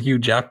other than Hugh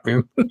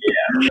Jackman. Yeah.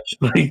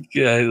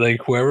 like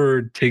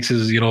whoever takes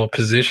his,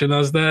 position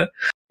as that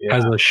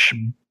has a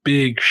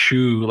big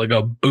shoe, like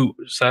a boot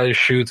size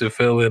shoe to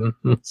fill in.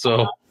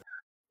 So,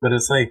 but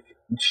it's like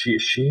she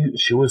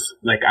was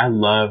like, I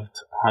loved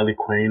Harley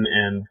Quinn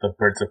and the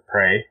Birds of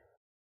Prey.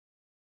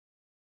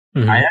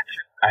 Mm-hmm. I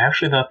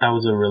actually thought that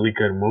was a really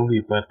good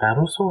movie, but that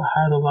also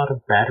had a lot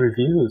of bad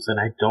reviews,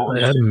 and I don't.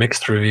 It had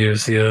mixed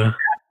reviews, yeah.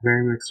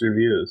 Very mixed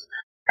reviews.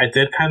 I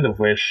did kind of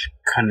wish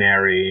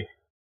Canary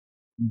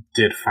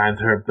did find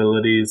her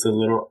abilities a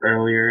little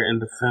earlier in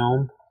the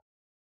film.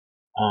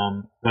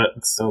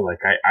 But still, like,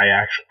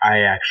 I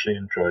actually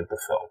enjoyed the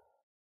film.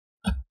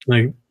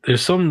 Like,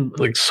 there's some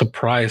like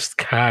surprised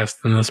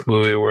cast in this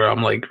movie where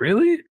I'm like,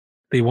 really?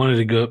 They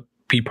wanted to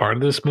be part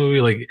of this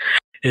movie, like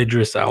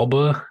Idris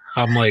Elba.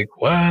 I'm like,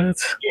 what?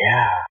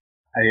 Yeah,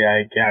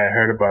 I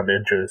heard about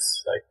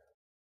Idris. Like,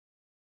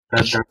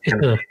 that's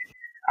gonna be,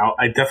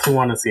 I definitely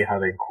want to see how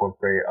they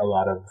incorporate a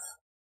lot of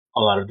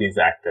these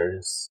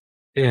actors.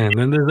 Yeah, and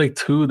then there's like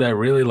two that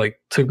really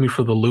like took me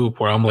for the loop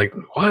where I'm like,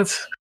 what?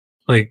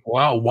 Like,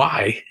 wow,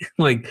 why?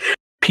 Like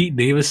Pete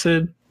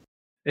Davidson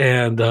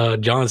and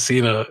John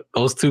Cena.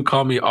 Those two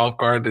caught me off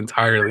guard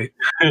entirely.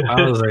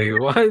 I was like,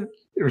 "What?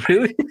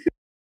 Really?"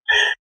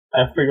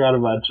 I forgot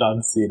about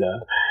John Cena.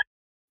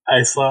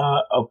 I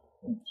saw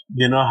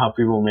you know how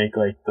people make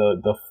like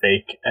the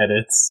fake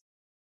edits,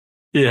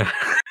 yeah,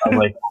 of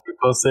like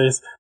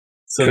posters.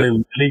 So they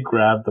literally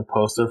grabbed the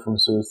poster from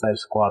Suicide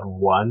Squad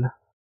 1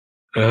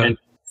 and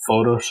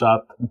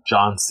photoshopped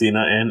John Cena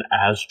in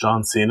as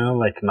John Cena,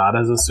 like not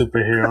as a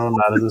superhero,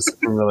 not as a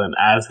supervillain,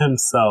 as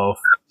himself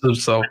from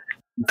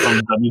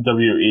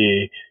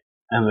WWE,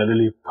 and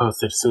literally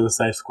posted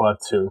Suicide Squad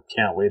 2.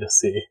 Can't wait to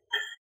see.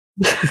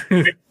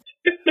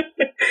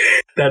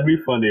 That'd be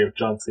funny if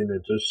John Cena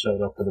just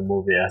showed up in the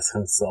movie as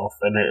himself,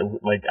 and I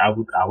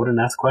wouldn't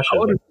ask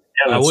questions.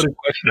 I wouldn't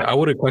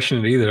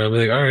question it either. I'd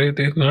be like, all right,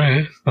 dude, all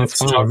right, that's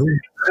fine.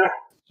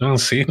 John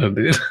Cena,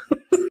 dude.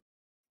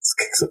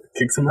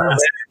 Kick some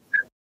ass.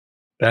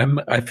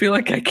 I feel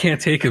like I can't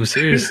take him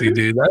seriously,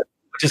 dude. That's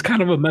just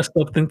kind of a messed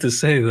up thing to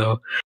say,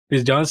 though.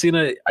 Because John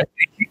Cena, I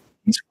think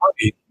he's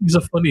funny. He's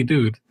a funny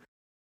dude.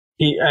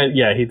 He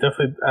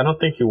definitely. I don't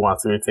think he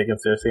wants to be taken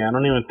seriously. I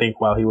don't even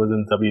think while he was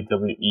in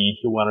WWE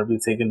he wanted to be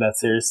taken that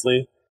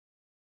seriously.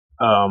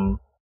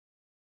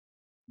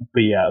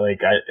 But yeah,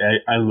 like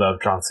I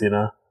love John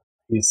Cena.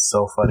 He's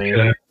so funny.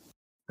 Yeah.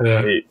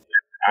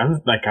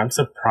 I'm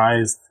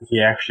surprised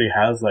he actually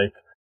has like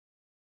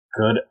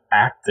good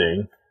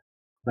acting.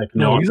 Like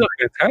no, he's a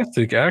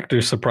fantastic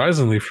actor.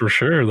 Surprisingly, for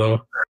sure,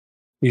 though,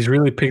 he's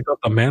really picked up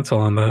the mantle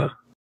on that.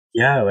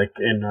 Yeah, like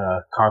in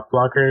Cock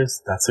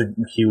Blockers,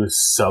 he was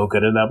so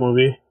good in that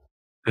movie.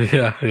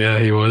 Yeah,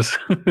 he was.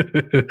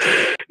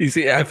 You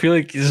see, I feel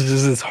like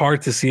it's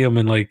hard to see him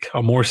in like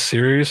a more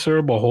serious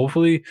role, but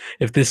hopefully,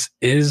 if this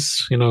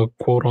is,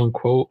 quote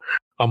unquote,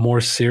 a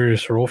more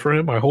serious role for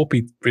him, I hope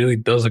he really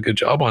does a good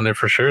job on it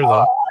for sure,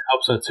 though. I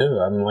hope so too.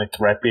 I'm like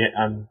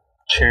I'm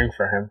cheering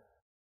for him.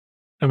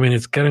 I mean,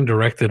 it's getting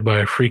directed by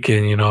a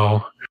freaking,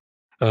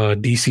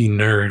 DC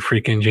nerd,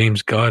 freaking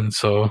James Gunn.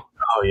 So,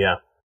 oh yeah,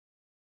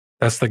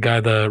 that's the guy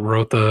that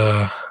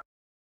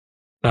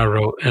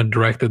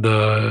directed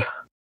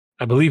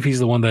I believe he's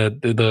the one that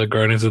did the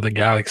Guardians of the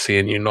Galaxy,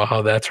 and you know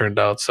how that turned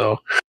out. So,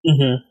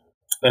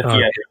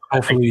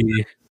 hopefully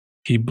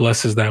he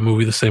blesses that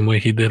movie the same way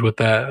he did with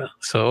that.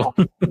 So,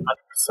 100%,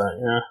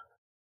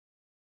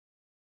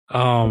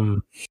 yeah.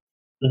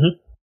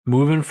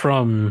 Moving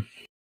from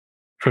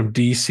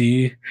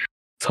DC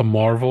to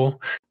Marvel,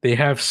 they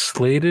have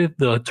slated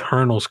the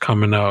Eternals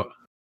coming out.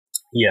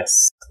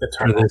 Yes,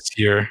 Eternals for this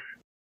year.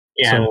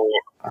 Yeah, so,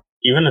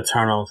 even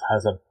Eternals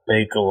has a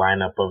big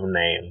lineup of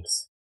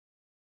names.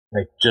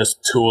 Like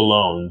just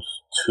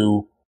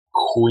two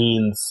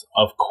queens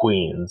of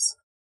queens,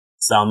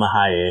 Salma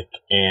Hayek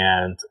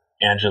and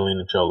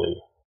Angelina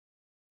Jolie.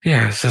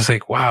 Yeah, it's just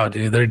like, wow,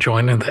 dude, they're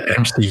joining the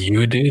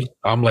MCU, dude.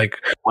 I'm like,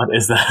 what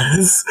is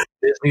this?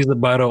 Disney's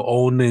about to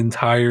own the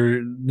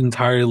entire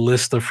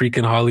list of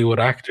freaking Hollywood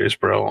actors,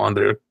 bro, on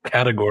their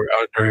category,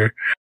 on their,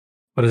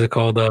 what is it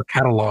called,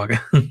 catalog.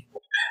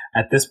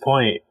 At this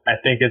point, I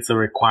think it's a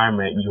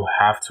requirement. You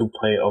have to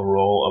play a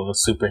role of a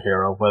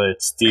superhero, whether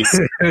it's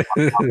DC.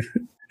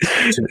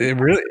 It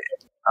really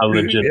a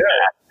legit.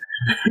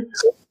 Yeah.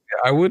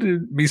 I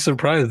wouldn't be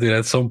surprised, dude,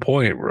 at some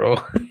point,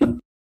 bro.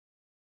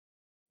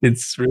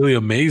 It's really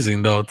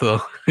amazing, though.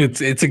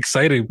 It's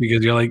exciting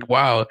because you're like,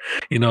 wow,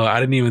 I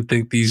didn't even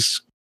think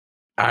these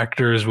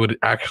actors would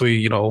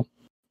actually,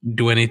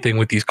 do anything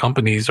with these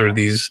companies or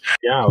these.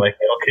 Yeah, like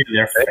okay,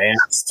 they're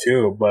fans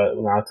too, but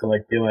not to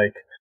like be like,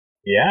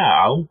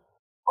 yeah, I'll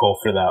go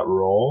for that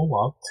role.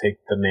 I'll take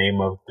the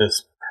name of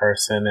this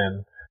person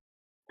and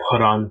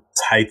put on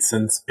tights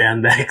and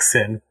spandex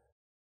and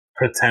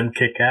pretend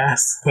kick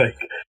ass. Like,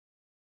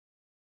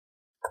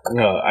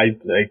 no, I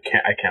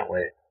can't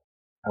wait.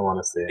 I want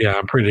to see it. Yeah,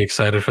 I'm pretty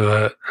excited for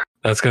that.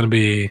 That's gonna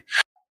be.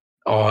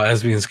 Oh,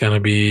 Esbian's gonna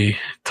be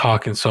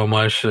talking so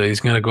much.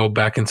 He's gonna go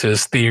back into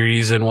his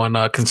theories and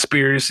whatnot,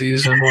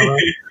 conspiracies and whatnot.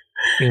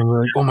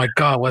 Like, oh my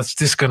god, what's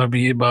this gonna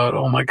be about?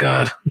 Oh my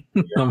god.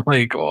 I'm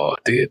like, oh,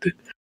 dude,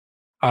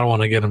 I don't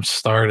want to get him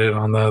started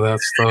on that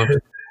stuff.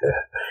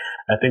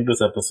 I think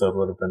this episode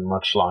would have been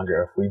much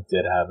longer if we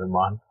did have him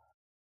on.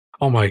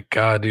 Oh my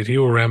god, dude, he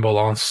will ramble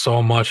on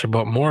so much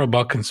more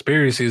about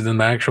conspiracies than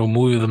the actual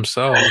movie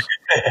themselves.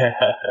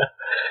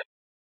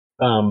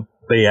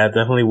 But yeah,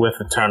 definitely with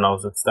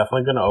Eternals, it's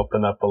definitely going to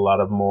open up a lot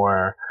of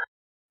more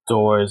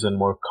doors and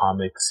more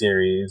comic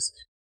series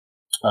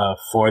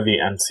for the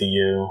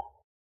MCU.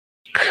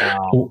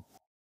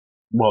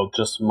 Well,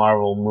 just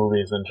Marvel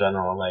movies in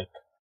general, like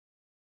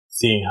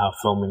seeing how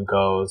filming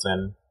goes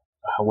and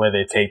where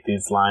they take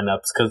these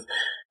lineups, because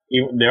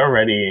they're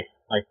already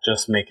like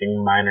just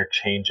making minor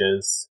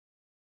changes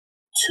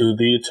to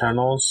the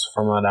Eternals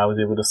from what I was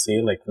able to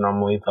see. Like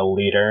normally the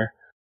leader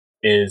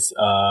is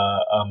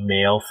a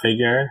male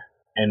figure,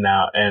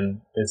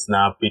 and is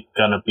now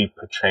gonna be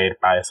portrayed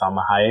by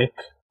Salma Hayek,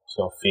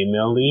 so a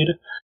female lead.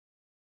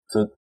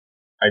 So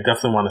I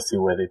definitely want to see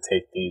where they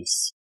take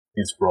these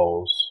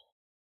roles.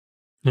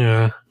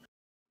 Yeah,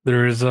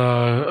 there's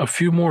a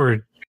few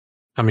more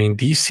I mean, not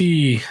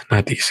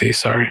DC,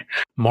 sorry.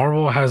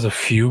 Marvel has a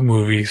few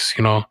movies,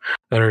 that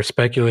are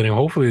speculating.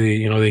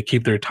 Hopefully, they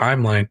keep their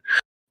timeline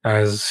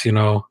as,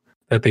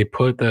 that they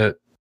put that.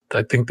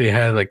 I think they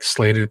had like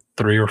slated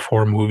 3 or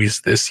 4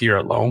 movies this year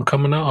alone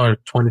coming out, or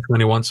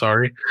 2021,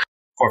 sorry.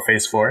 For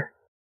Phase 4?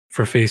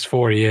 For Phase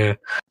 4, yeah.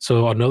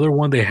 So another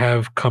one they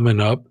have coming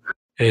up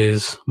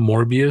is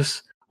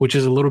Morbius, which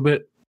is a little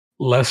bit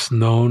less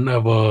known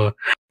of a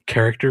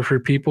character for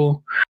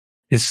people.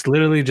 It's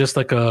literally just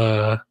like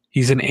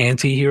he's an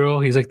anti-hero.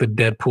 He's like the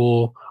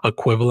Deadpool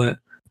equivalent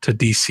to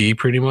DC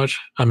pretty much.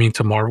 I mean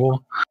to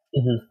Marvel.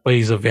 Mm-hmm. But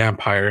he's a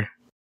vampire.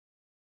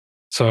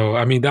 So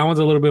I mean that one's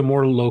a little bit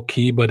more low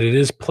key, but it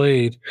is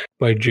played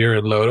by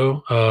Jared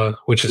Leto,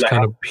 which is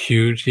kind of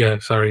huge. Yeah,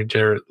 sorry,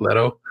 Jared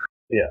Leto.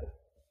 Yeah.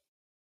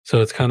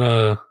 So it's kind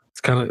of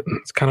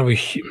a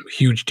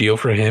huge deal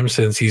for him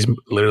since he's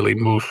literally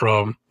moved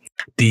from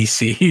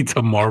DC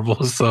to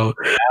Marvel. So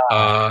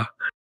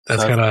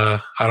that's kind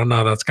of, I don't know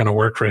how that's gonna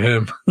work for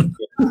him.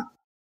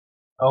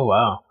 Oh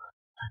wow.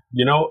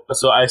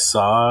 So I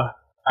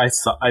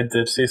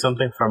did see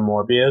something from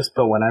Morbius,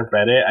 but when I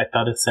read it, I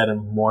thought it said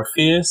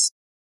Morpheus.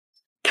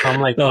 So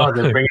I'm like,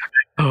 they're bringing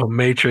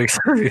Matrix.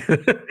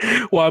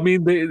 Well, I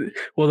mean,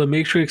 the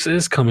Matrix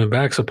is coming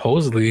back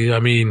supposedly. I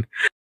mean,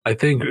 I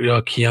think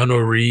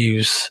Keanu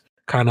Reeves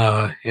kind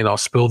of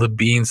spilled the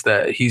beans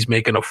that he's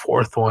making a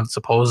 4th one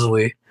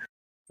supposedly.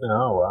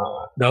 Oh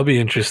wow, that'll be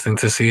interesting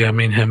to see. I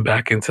mean, him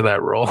back into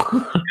that role.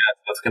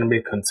 That's gonna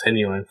be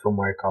continuing from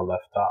where it got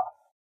left off.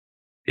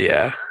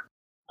 Yeah.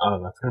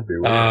 Oh, that's gonna be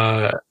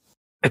weird.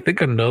 I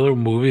think another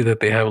movie that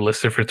they have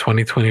listed for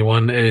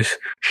 2021 is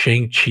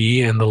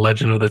Shang-Chi and the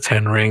Legend of the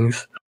Ten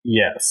Rings.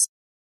 Yes.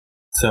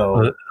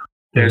 So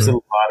there's a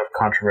lot of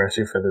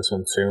controversy for this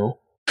one too.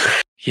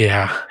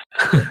 Yeah.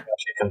 Especially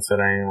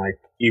considering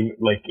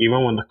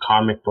even when the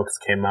comic books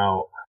came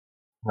out,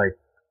 like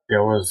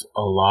there was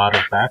a lot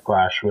of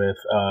backlash with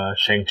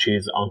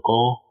Shang-Chi's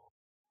uncle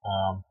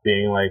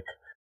being like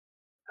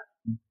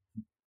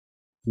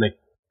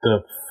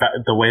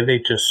the way they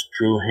just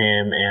drew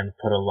him and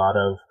put a lot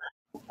of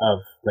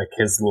like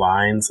his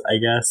lines, I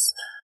guess,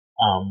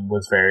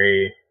 was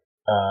very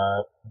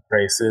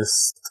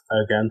racist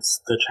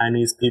against the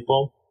Chinese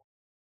people.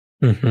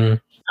 Mm-hmm.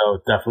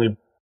 So definitely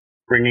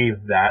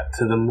bringing that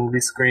to the movie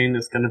screen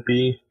is going to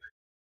be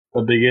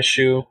a big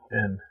issue.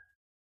 And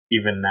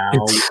even now,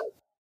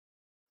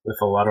 with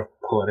a lot of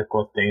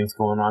political things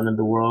going on in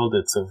the world,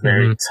 it's a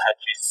very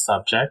touchy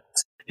subject.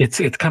 It's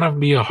kind of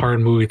be a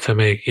hard movie to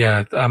make.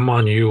 Yeah, I'm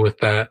on you with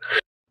that.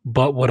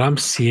 But what I'm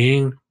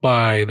seeing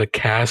by the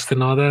cast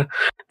and all that,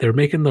 they're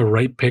making the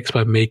right picks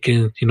by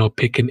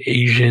picking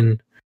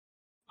Asian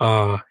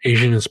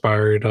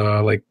inspired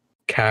like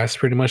cast.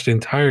 Pretty much the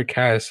entire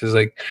cast is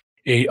like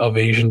of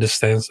Asian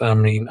descent. I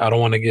mean, I don't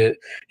want to get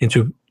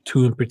into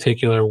too in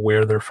particular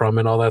where they're from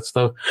and all that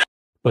stuff,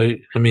 but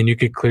I mean, you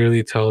could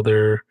clearly tell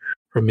they're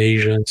from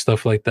Asia and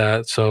stuff like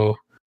that. So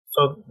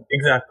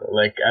exactly,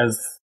 like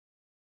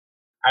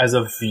as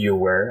a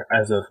viewer,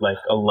 as a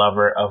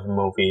lover of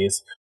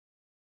movies,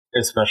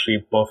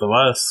 especially both of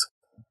us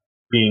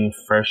being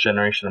first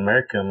generation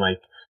American,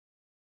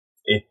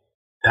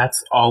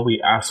 that's all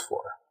we ask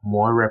for.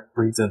 More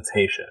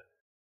representation.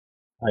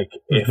 Like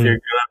if you're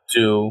gonna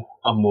do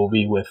a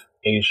movie with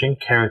Asian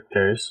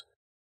characters,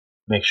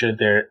 make sure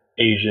they're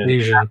Asian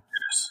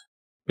actors.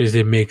 Because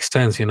it makes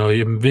sense,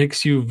 it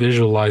makes you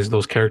visualize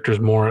those characters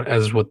more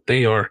as what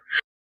they are,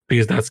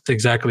 because that's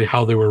exactly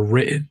how they were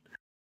written.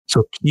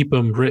 So keep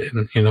them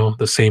written,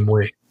 the same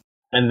way.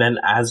 And then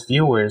as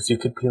viewers, you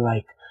could be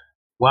like,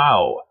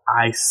 wow,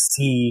 I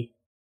see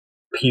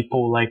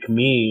people like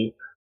me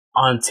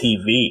on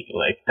TV.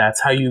 Like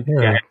that's how you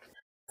get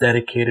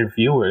dedicated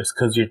viewers,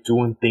 because you're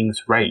doing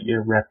things right.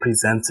 You're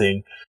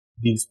representing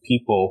these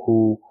people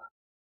who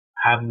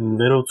have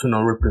little to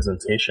no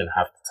representation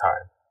half the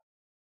time.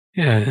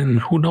 Yeah, and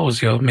who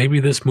knows, maybe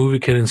this movie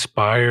could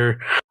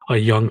inspire a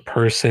young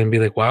person, be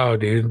like, wow,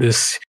 dude,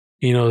 this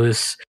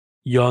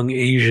young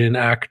Asian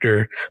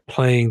actor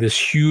playing this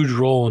huge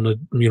role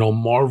in a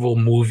Marvel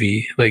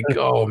movie. Like,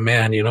 oh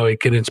man, it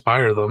could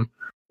inspire them.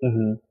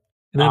 Mm-hmm.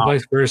 And then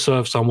vice versa,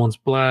 if someone's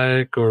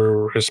black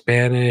or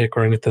Hispanic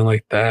or anything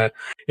like that,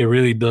 it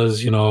really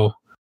does,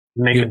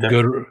 make a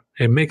difference.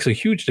 It makes a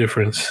huge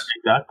difference.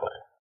 Exactly.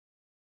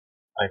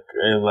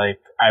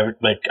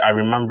 I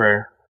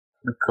remember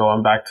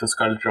going back to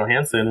Scarlett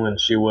Johansson when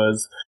she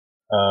was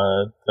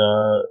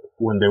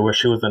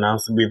she was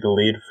announced to be the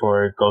lead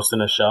for Ghost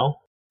in a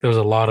Shell. There was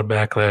a lot of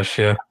backlash,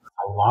 yeah.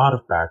 A lot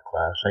of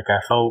backlash. Like I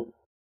felt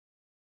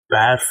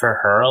bad for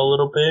her a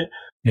little bit.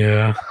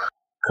 Yeah.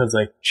 Because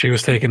she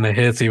was taking the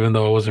hits even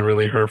though it wasn't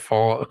really her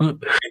fault.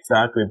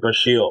 Exactly, but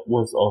she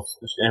was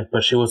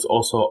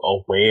also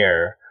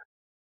aware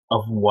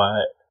of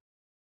what.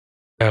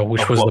 Yeah,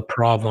 which was the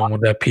problem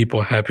with that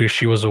people had, because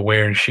she was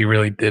aware and she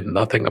really did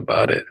nothing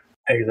about it.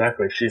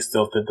 Exactly, she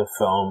still did the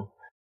film,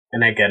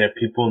 and I get it.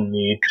 People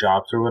need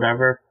jobs or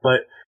whatever,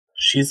 but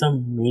she's a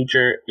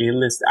major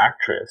A-list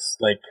actress.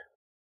 Like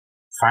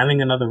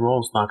finding another role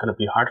is not going to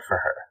be hard for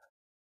her.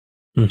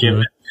 give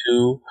it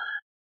to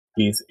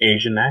these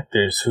Asian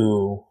actors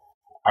who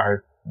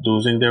are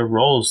losing their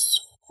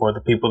roles for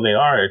the people they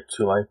are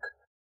to, like,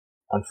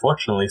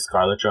 unfortunately,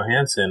 Scarlett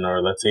Johansson,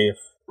 or let's say if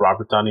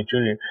Robert Downey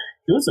Jr.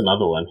 He was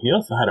another one. He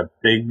also had a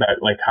big back.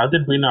 Like, how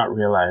did we not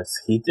realize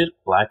he did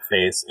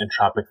blackface in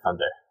Tropic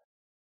Thunder?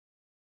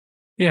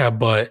 Yeah,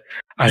 but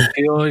I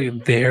feel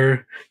like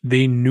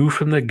they knew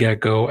from the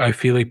get-go. I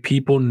feel like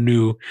people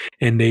knew,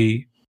 and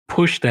they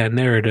pushed that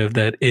narrative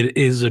that it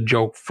is a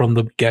joke from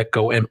the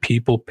get-go, and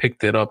people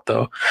picked it up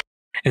though.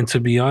 And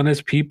to be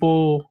honest,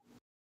 people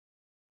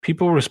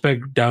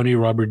respect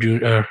Robert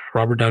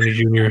Downey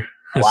Jr.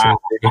 Wow.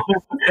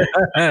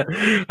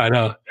 I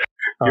know.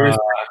 You're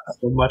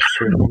so much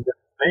for his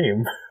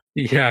name.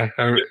 Yeah,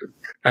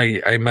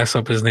 I mess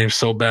up his name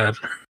so bad.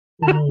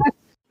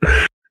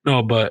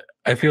 No, but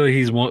I feel like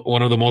he's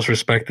one of the most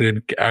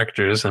respected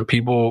actors, and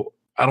people,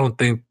 I don't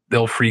think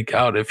they'll freak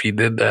out if he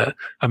did that.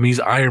 I mean, he's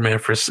Iron Man,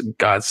 for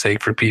God's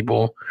sake, for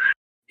people.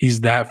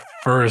 He's that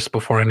first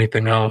before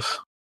anything else.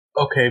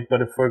 Okay,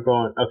 but if we're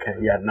going,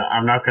 no,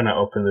 I'm not going to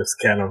open this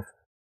can of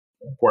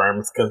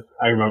worms because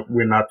I remember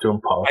we're not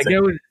doing politics. I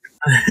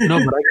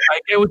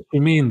get what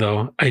you mean,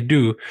 though. I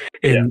do,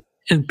 and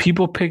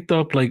people picked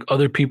up like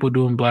other people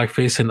doing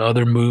blackface in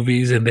other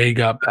movies, and they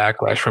got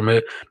backlash from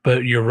it.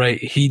 But you're right,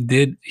 he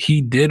did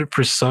get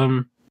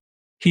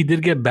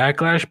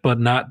backlash, but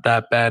not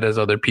that bad as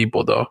other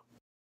people, though.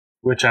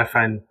 Which I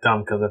find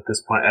dumb because at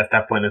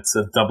that point, it's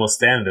a double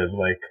standard.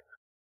 Like,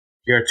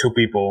 here are two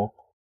people,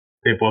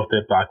 they both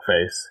did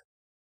blackface.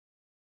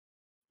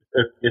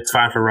 It's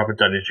fine for Robert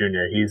Downey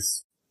Jr.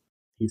 He's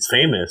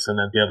famous, and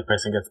then the other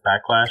person gets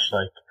backlash.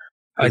 Like,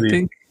 I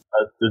think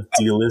the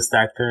D-list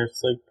actor.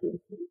 It's like,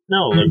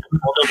 no, like,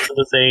 hold up to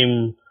the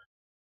same.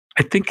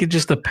 I think it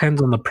just depends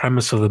on the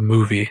premise of the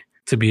movie.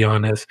 To be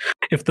honest,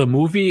 if the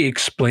movie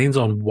explains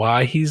on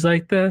why he's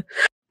like that,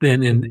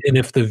 then and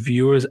if the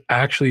viewers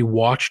actually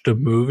watch the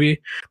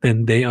movie,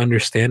 then they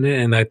understand it,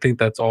 and I think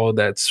that's all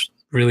that's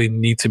really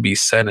need to be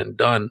said and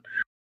done.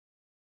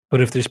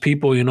 But if there's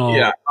people,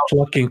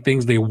 plucking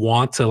things they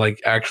want to like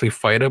actually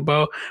fight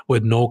about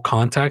with no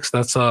context, then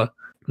that's a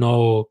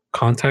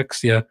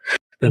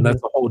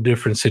whole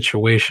different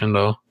situation,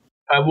 though.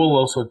 I will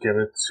also give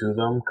it to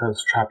them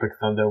because Tropic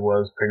Thunder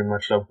was pretty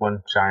much like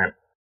one giant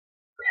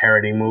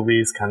parody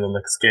movies, kind of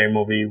like Scary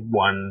Movie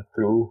 1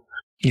 through.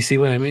 You see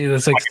what I mean?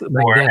 That's like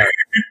that.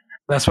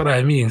 That's what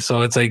I mean.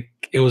 So it's like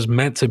it was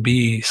meant to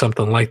be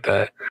something like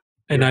that,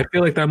 and I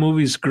feel like that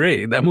movie's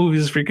great. That movie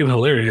is freaking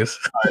hilarious.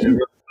 It really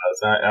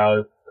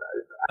was.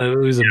 It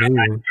was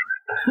amazing.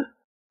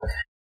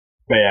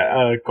 But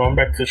yeah, going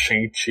back to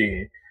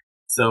Shang-Chi.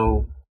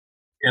 So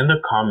in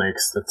the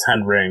comics, the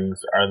 10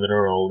 rings are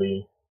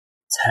literally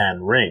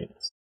 10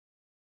 rings.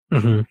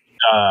 Mm-hmm.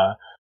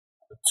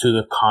 To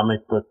the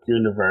comic book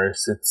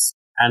universe, it's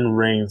 10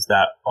 rings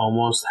that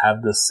almost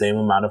have the same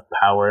amount of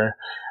power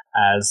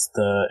as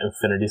the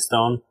Infinity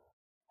Stone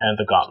and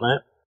the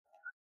Gauntlet.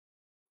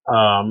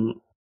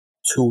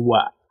 To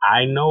what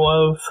I know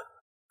of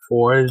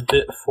for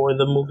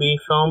the movie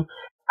film,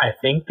 I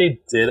think they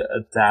did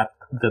adapt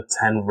the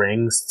 10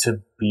 rings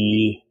to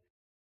be,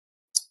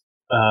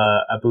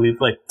 I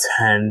believe, like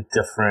 10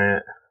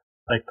 different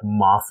like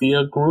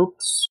mafia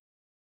groups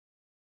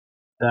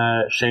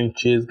that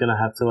Shang-Chi is gonna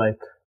have to like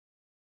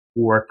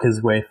work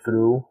his way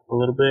through a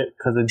little bit,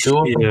 because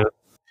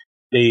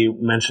they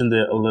mentioned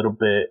it a little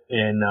bit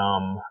in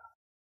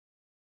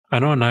I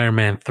know in Iron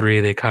Man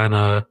 3 they kind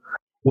of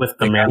with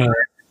the Mandarin,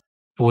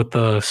 with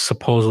the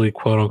supposedly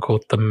quote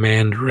unquote the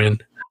Mandarin.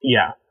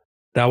 Yeah,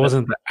 that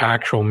wasn't the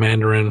actual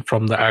Mandarin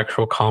from the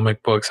actual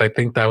comic books. I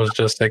think that was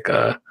just like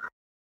a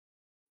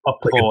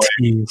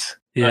tease.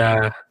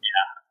 Yeah.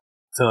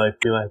 So like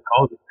be like,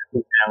 oh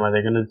damn, are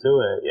they gonna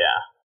do it? Yeah.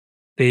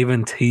 They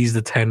even teased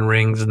the 10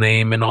 rings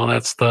name and all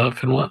that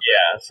stuff and what.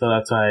 Yeah, so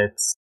that's why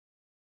it's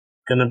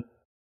gonna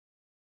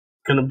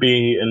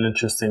be an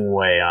interesting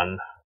way on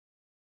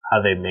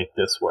how they make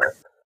this work.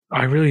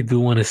 I really do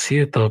want to see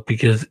it though,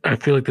 because I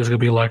feel like there's gonna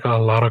be like a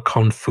lot of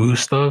kung fu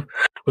stuff,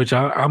 which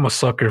I'm a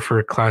sucker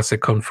for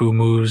classic kung fu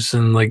moves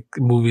and like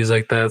movies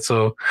like that.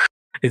 So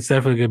it's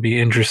definitely gonna be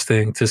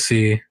interesting to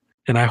see,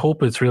 and I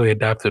hope it's really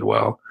adapted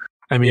well.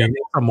 I mean, it's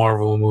a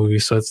Marvel movie,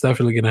 so it's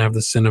definitely gonna have the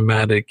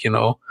cinematic,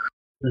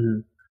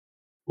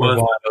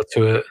 well,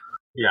 to it.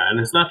 Yeah, and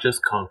it's not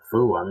just kung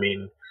fu. I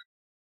mean,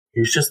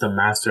 he's just a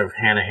master of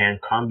hand-to-hand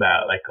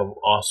combat, like of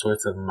all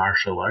sorts of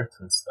martial arts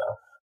and stuff.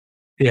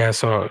 Yeah,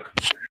 so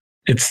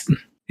it's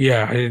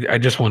I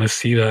just want to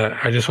see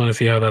that. I just want to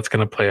see how that's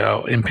gonna play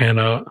out and pan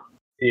out.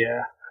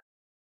 Yeah.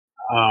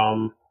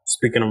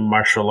 Speaking of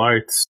martial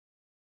arts,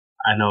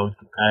 I know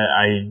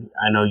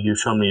you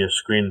showed me your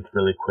screen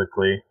really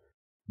quickly.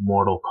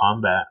 Mortal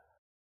Kombat.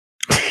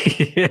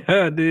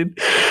 Yeah, dude.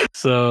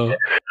 So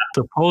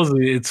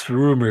supposedly it's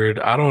rumored.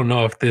 I don't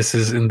know if this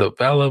is in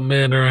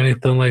development or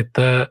anything like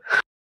that,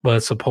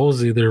 but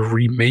supposedly they're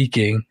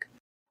remaking,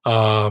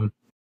 or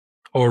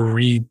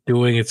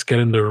redoing. It's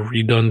getting the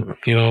redone,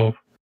 the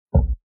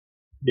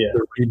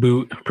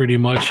reboot pretty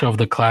much of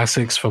the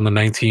classics from the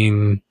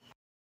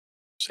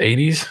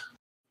 80s,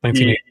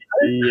 1980s,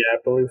 yeah, I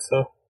believe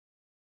so.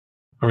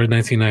 or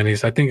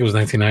 1990s. I think it was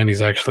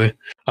 1990s actually.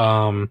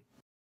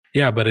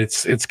 Yeah, but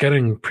it's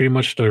getting pretty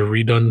much the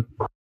redone.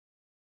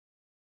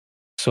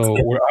 So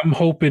I'm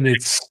hoping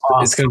it's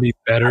Awesome. going to be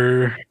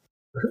better,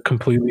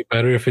 completely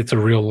better if it's a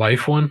real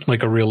life one,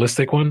 like a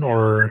realistic one,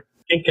 or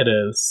I think it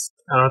is.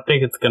 I don't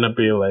think it's gonna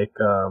be like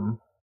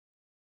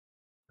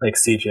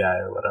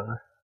CGI or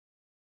whatever.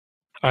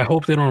 I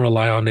hope they don't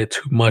rely on it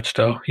too much,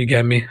 though. You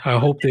get me? I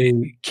hope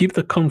they keep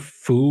the kung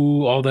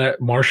fu, all that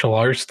martial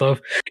arts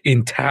stuff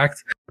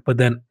intact, but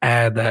then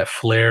add that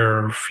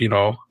flair of,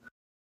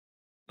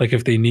 like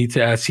if they need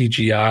to add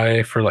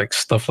CGI for like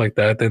stuff like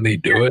that, then they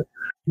do it.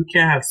 You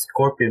can't have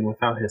Scorpion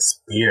without his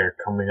spear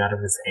coming out of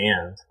his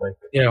hand. Like,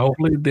 yeah,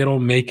 hopefully they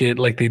don't make it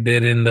like they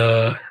did in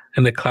the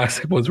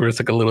classic ones where it's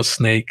like a little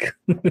snake.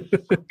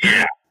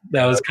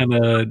 That was kind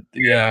of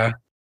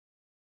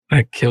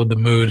that killed the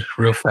mood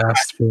real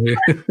fast for me.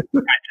 I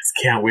just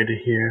can't wait to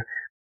hear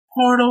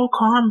Mortal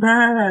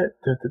Kombat.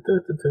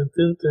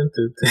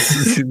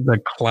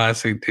 The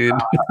classic, dude.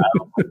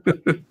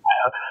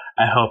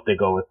 I hope they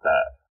go with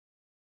that.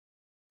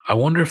 I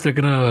wonder if they're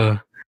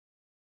gonna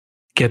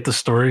get the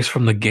stories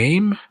from the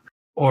game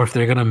or if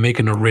they're gonna make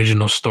an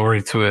original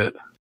story to it.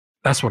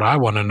 That's what I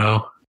want to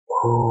know.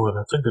 Oh,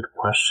 that's a good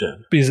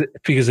question.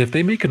 Because if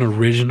they make an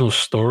original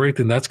story,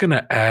 then that's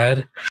gonna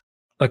add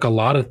like a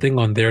lot of thing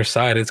on their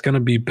side. It's gonna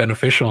be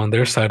beneficial on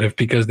their side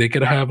because they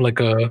could have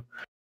like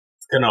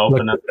it's gonna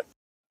open up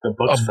the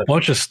books a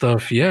bunch of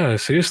stuff. Yeah,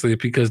 seriously,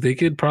 because they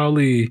could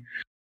probably,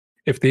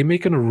 if they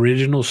make an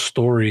original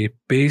story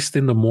based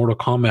in the Mortal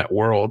Kombat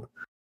world,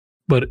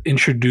 but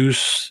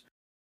introduce,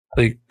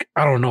 like,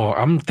 I don't know,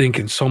 I'm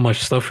thinking so much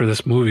stuff for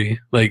this movie.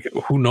 Like,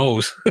 who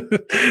knows?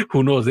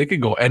 Who knows? They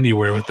could go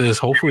anywhere with this.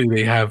 Hopefully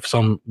they have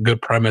some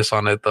good premise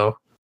on it, though.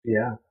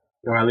 Yeah.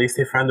 Or at least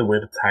they find a way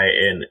to tie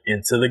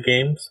into the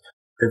games,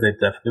 because I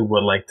definitely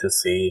would like to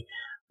see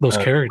those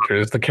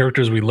characters, the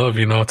characters we love,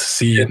 to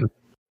see.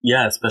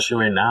 Yeah, especially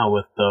right now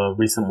with the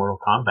recent Mortal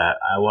Kombat.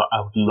 I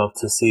would love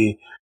to see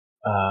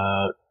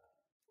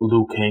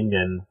Liu Kang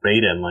and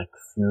Raiden like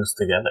fused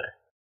together.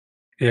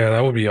 Yeah,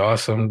 that would be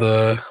awesome.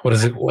 What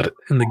is it? What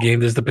in the game?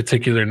 There's the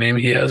particular name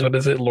he has. What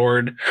is it?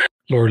 Lord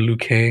Liu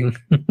Kang.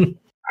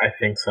 I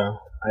think so.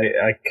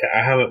 I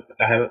haven't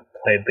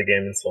played the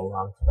game in so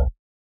long. So.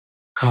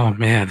 Oh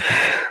man,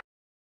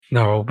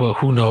 no, but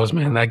who knows,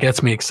 man? That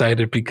gets me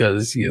excited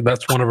because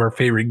that's one of our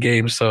favorite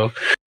games. So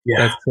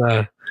yeah,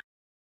 that's.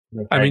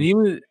 I mean,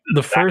 even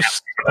the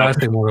first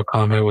classic Mortal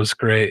Kombat was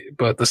great,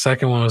 but the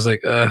second one was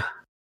like,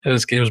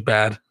 this game was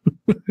bad.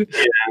 Yeah.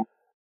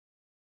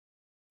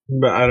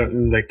 But I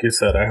don't, like you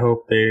said, I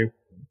hope they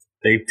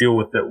deal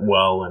with it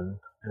well and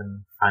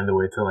find a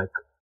way to like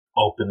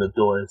open the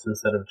doors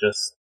instead of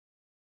just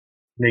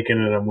making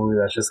it a movie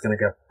that's just gonna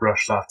get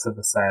brushed off to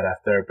the side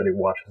after everybody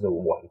watches it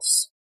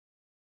once.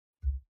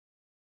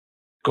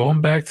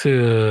 Going back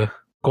to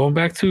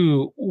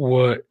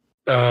what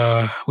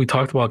we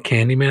talked about,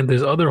 Candyman.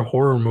 There's other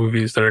horror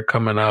movies that are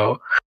coming out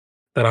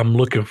that I'm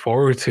looking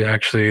forward to.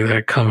 Actually, that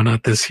are coming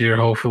out this year.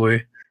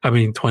 Hopefully,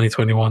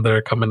 2021 that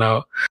are coming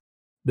out.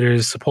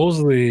 There's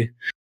supposedly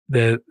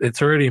that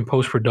it's already in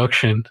post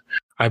production.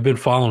 I've been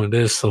following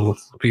this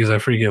because I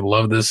freaking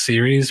love this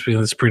series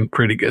because it's been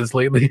pretty good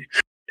lately.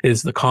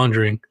 Is The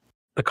Conjuring.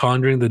 The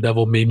Conjuring, The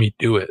Devil Made Me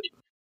Do It.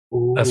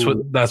 Ooh. That's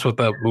what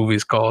that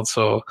movie's called.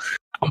 So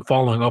I'm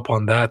following up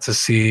on that to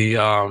see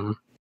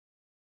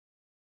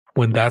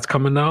when that's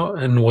coming out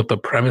and what the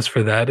premise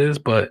for that is.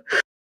 But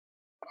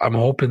I'm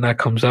hoping that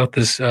comes out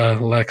this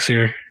next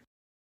year.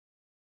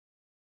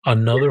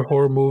 Another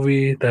horror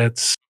movie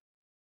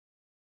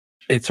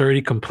it's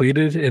already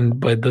completed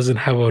but doesn't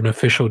have an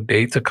official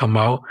date to come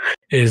out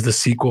is the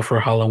sequel for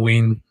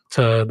Halloween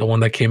to the one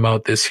that came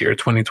out this year,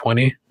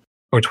 2020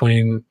 or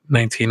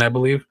 2019, I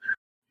believe.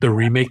 The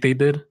remake they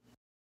did.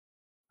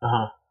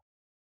 Yeah,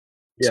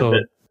 so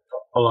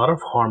a lot of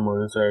horror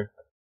movies are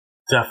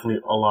definitely,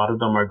 a lot of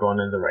them are going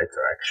in the right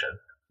direction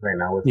right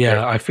now.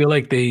 I feel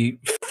like they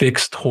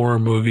fixed horror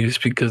movies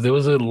because there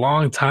was a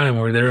long time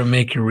where they were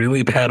making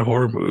really bad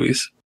horror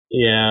movies.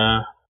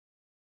 Yeah.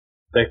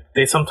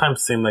 They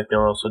sometimes seem like they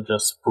were also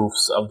just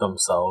spoofs of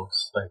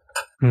themselves. Like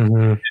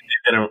they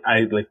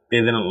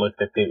didn't look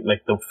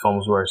like the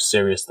films were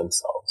serious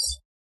themselves.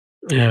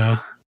 Yeah.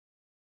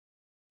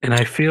 And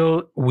I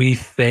feel we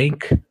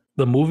thank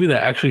the movie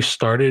that actually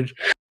started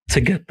to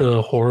get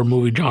the horror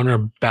movie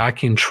genre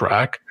back in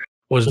track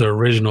was the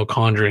original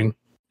Conjuring,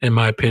 in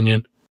my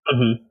opinion.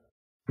 Mm-hmm.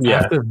 Yeah.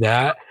 After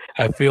that,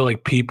 I feel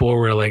like people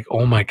were like,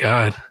 "Oh my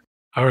god,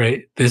 all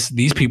right,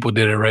 these people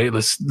did it right.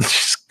 Let's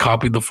just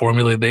copy the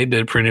formula they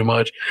did pretty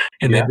much."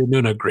 And they've been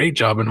doing a great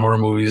job in horror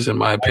movies, in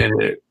my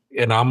opinion.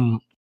 And I'm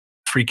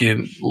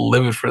freaking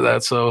livid for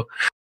that. So,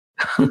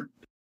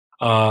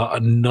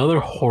 another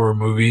horror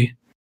movie.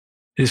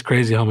 It's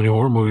crazy how many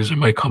horror movies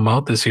might come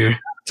out this year,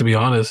 to be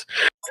honest.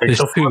 There's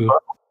two.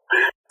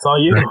 It's all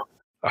you.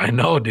 I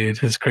know,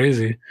 dude. It's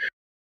crazy.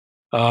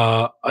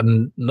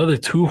 Another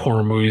two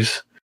horror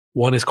movies.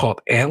 One is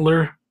called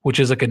Antler. which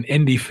is like an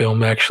indie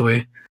film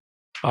actually.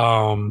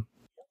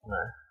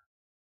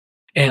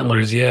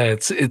 Antlers, yeah,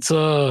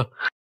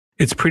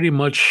 it's pretty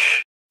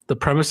much the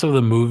premise of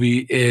the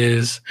movie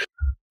is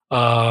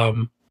a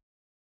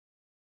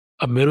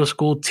middle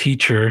school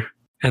teacher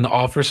and the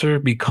officer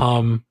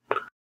become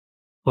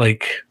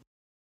like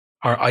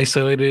are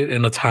isolated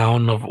in a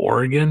town of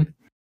Oregon,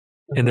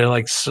 and they're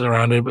like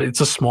surrounded.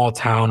 It's a small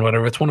town,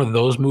 whatever. It's one of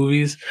those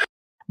movies,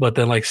 but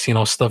then like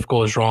stuff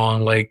goes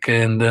wrong, like,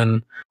 and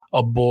then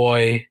a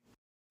boy,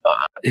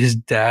 his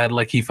dad,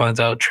 like he finds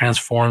out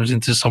transforms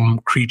into some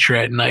creature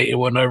at night or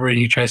whatever, and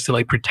he tries to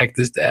like protect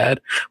his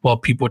dad while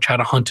people try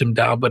to hunt him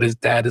down, but his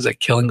dad is like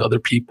killing other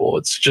people.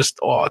 It's just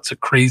it's a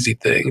crazy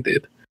thing,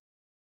 dude.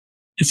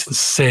 It's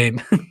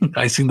insane.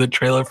 I seen the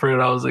trailer for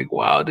it. I was like,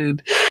 wow,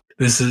 dude,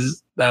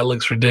 that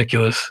looks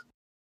ridiculous.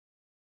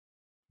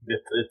 It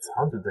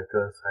sounds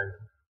ridiculous. I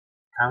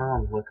kind of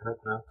want to look it up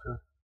now too.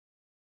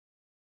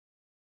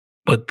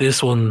 But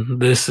this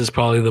is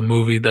probably the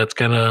movie that's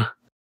gonna.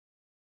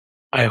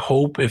 I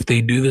hope if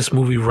they do this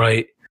movie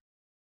right,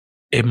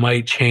 it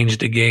might change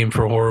the game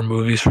for horror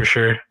movies for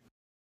sure.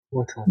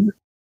 Which one?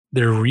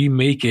 They're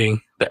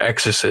remaking The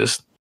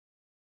Exorcist,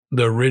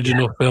 the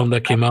original film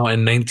that came out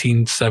in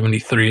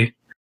 1973.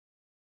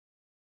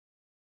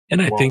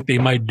 And I think they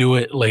might do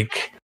it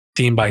like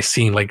scene by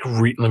scene, like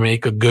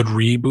make a good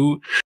reboot.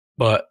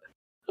 But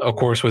of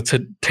course, with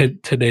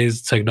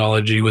today's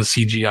technology with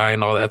CGI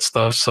and all that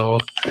stuff, so.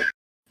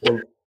 Well,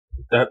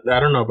 that I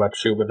don't know about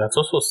you, but that's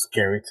also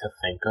scary to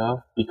think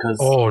of because.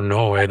 Oh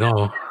no, I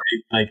know.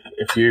 Like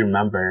if you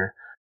remember,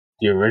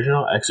 the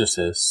original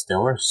Exorcist, there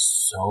were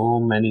so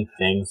many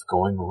things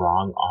going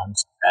wrong on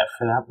set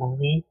for that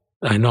movie.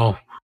 I know.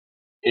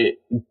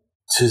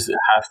 To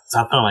have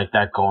something like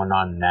that going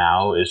on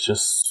now is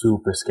just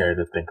super scary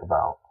to think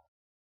about.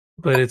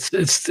 But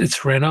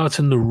it's right now. It's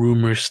in the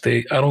rumor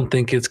state. I don't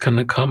think it's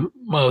gonna come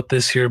out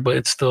this year, but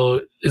it's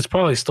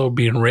probably still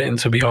being written.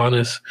 To be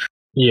honest,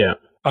 yeah.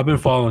 I've been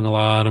following a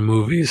lot of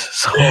movies,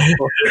 so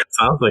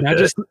sounds like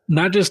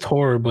not just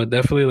horror, but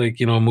definitely like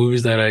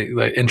movies that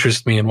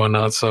interest me and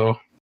whatnot. So,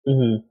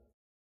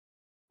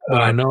 but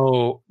I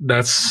know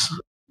that's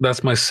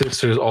my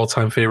sister's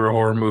all-time favorite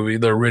horror movie,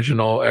 the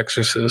original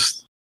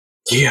Exorcist.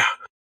 Yeah.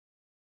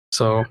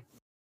 So,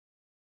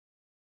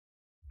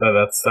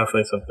 that's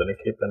definitely something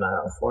to keep an eye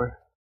out for.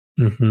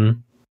 Mm-hmm.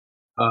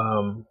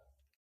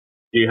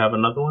 Do you have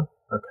another one,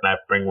 or can I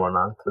bring one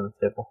on to the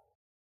table?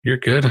 You're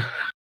good.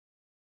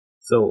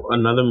 So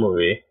another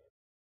movie,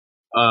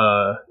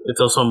 it's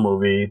also a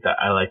movie that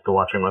I liked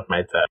watching with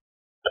my dad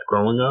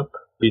growing up,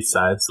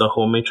 besides the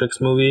whole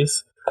Matrix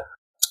movies.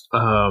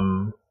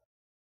 The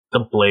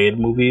Blade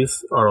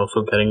movies are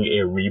also getting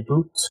a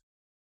reboot.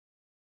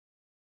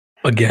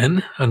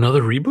 Again?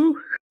 Another reboot?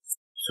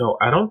 So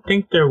I don't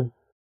think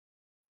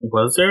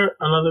was there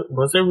a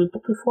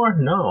reboot before?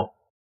 No.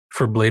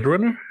 For Blade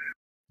Runner?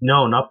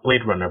 No, not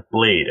Blade Runner,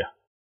 Blade.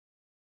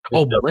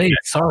 Oh, Blade,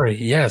 sorry,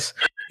 yes.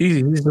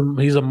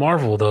 He's a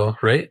Marvel though,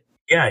 right?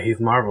 Yeah,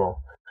 he's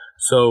Marvel.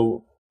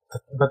 So,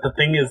 but the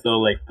thing is though,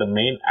 like the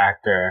main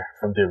actor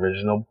from the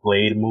original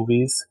Blade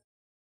movies,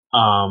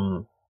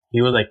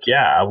 he was like,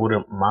 yeah, I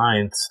wouldn't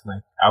mind.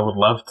 Like, I would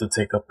love to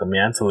take up the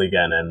mantle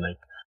again and like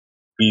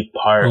be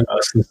part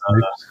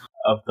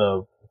of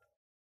the.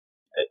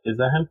 Is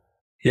that him?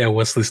 Yeah,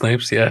 Wesley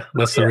Snipes. Yeah,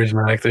 that's the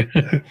original actor.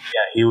 Yeah,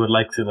 he would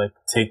like to like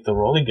take the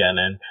role again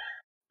and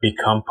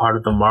become part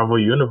of the Marvel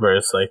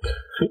universe. Like.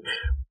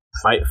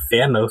 Fight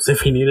Thanos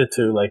if he needed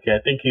to. Like, I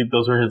think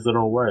those were his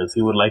little words.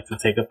 He would like to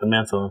take up the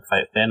mantle and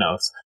fight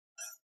Thanos.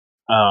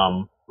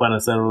 But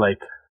instead of like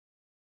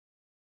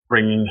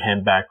bringing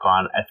him back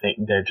on, I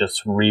think they're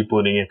just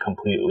rebooting it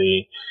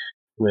completely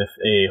with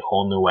a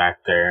whole new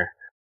actor.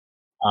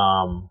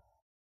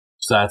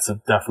 So that's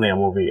definitely a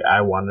movie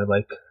I want to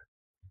like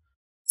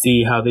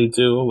see how they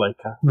do. Like,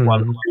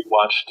 want to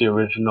watch the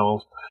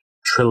original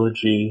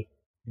trilogy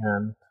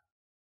and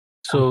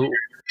so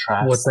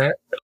what that.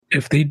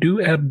 If they do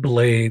add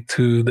Blade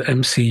to the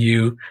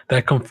MCU,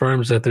 that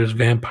confirms that there's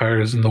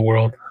vampires in the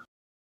world.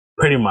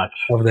 Pretty much.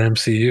 Of the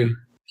MCU.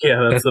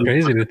 Yeah, that's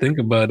crazy to think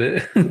about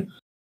it.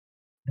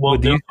 Well,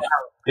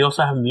 they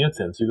also have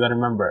mutants. You gotta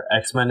remember,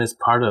 X-Men is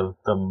part of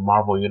the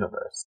Marvel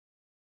Universe.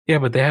 Yeah,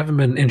 but they haven't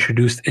been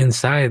introduced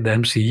inside the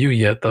MCU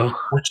yet, though.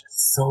 Which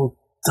is so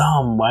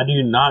dumb. Why do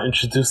you not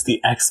introduce the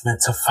X-Men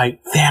to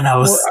fight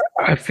Thanos? Well,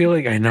 I feel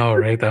like I know,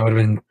 right? That would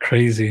have been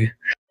crazy.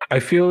 I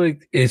feel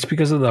like it's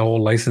because of the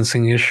whole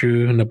licensing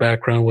issue in the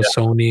background with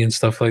Sony and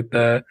stuff like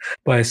that.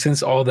 But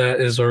since all that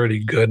is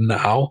already good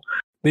now,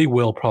 they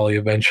will probably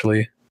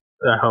eventually.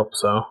 I hope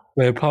so.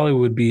 But it probably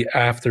would be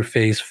after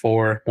Phase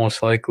 4,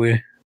 most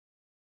likely.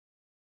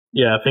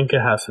 Yeah, I think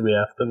it has to be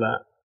after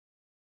that.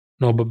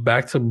 No, but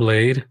back to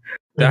Blade,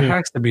 that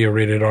has to be a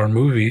rated R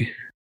movie.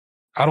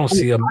 I don't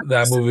see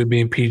that movie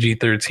being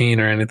PG-13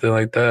 or anything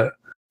like that.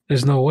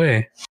 There's no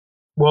way.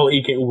 Well,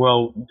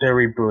 they're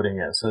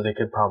rebooting it, so they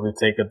could probably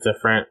take a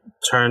different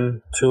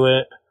turn to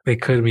it.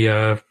 It could be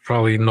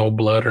probably no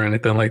blood or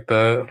anything like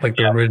that, like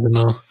the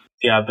original.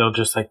 Yeah, they'll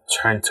just like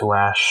turn to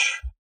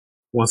ash.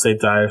 once they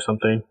die or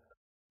something.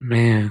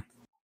 Man,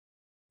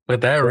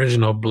 but that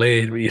original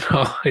Blade,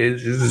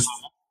 it's just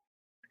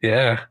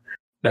yeah.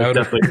 I That would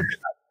definitely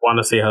want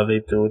to see how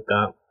they do with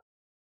that.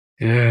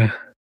 yeah.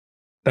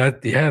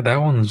 That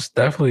one's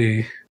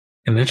definitely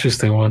an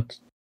interesting one.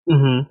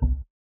 Mm-hmm.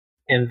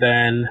 And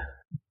then,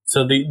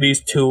 so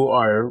these two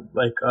are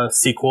like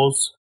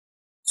sequels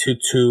to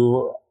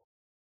two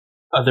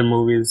other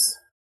movies.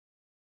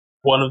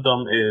 One of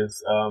them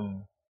is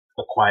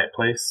A Quiet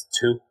Place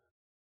 2.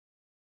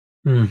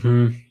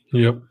 Mm-hmm.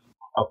 Yep.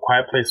 A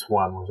Quiet Place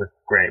 1 was a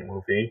great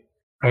movie.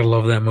 I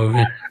love that movie.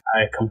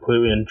 I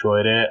completely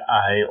enjoyed it.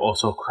 I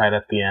also cried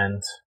at the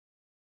end.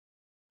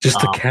 Just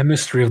the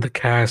chemistry of the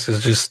cast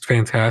is just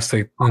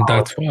fantastic, and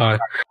that's why.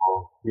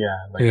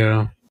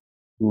 Yeah,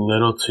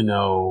 little to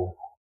no.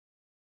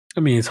 I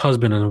mean, it's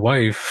husband and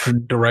wife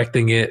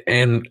directing it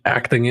and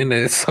acting in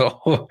it,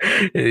 so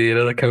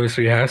the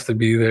chemistry has to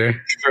be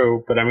there.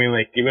 True, but I mean,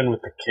 like even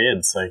with the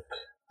kids, like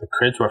the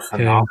kids were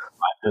phenomenal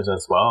actors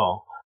as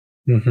well.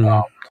 Mm-hmm.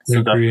 So I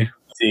agree.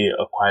 See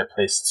A Quiet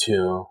Place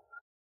 2.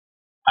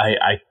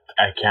 I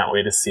can't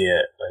wait to see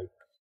it. Like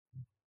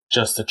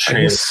just the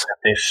trailer that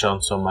they've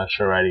shown so much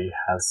already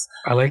has.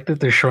 I like that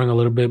they're showing a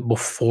little bit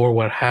before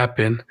what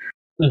happened,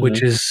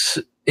 which is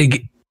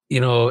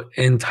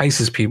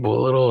entices people.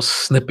 A little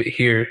snippet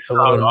here, a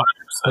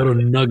little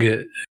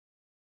nugget.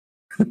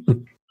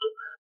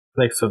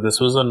 Like, so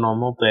this was a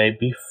normal day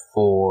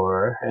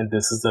before, and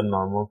this is a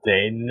normal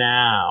day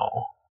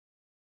now.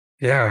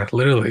 Yeah,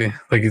 literally.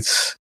 Like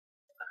it's.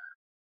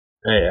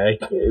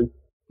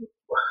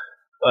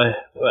 I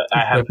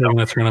have definitely going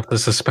to turn up the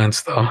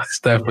suspense, though. It's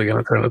definitely going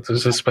to turn up the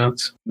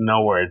suspense.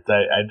 No words.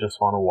 I just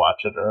want to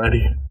watch it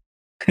already.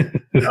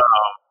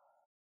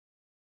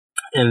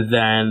 And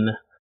then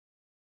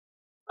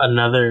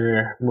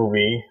another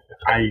movie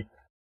I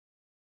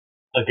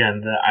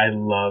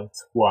loved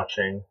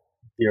watching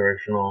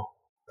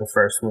the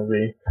first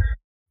movie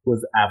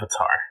was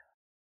Avatar.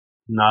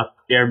 Not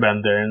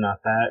Airbender,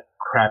 not that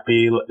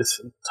crappy.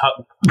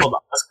 Hold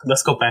on,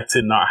 let's go back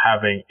to not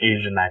having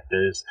Asian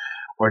actors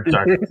or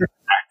dark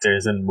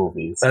actors in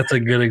movies. That's a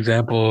good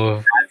example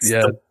of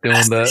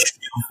doing that.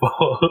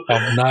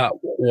 Of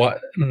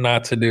what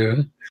not to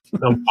do.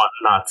 What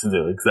not to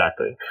do,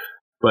 exactly.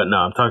 But no,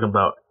 I'm talking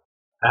about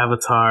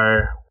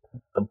Avatar,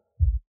 the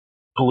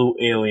blue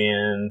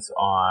aliens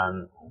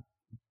on,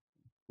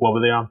 what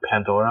were they on?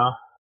 Pandora,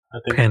 I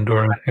think.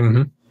 Pandora.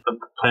 Mm-hmm. The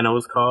planet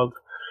was called.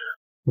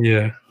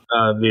 Yeah.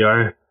 They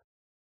are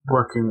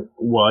working.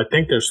 Well, I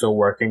think they're still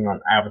working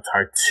on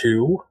Avatar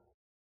 2.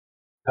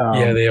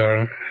 Yeah, they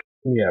are.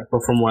 Yeah,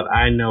 but from what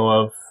I know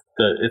of,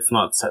 it's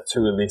not set to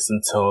release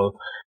until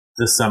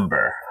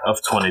December of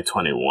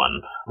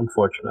 2021,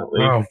 unfortunately.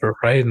 Wow, we're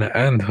right in the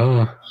end,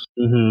 huh?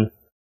 Mm-hmm.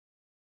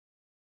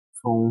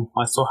 So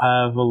I still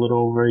have a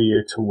little over a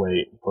year to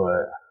wait,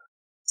 but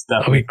it's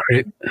definitely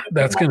great.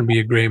 That's going to be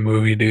a great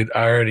movie, dude.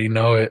 I already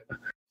know it.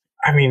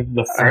 I mean,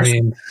 the first was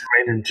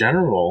great in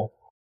general.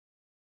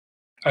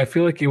 I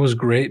feel like it was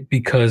great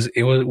because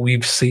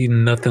we've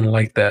seen nothing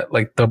like that.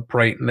 Like the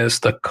brightness,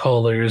 the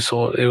colors,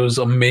 so it was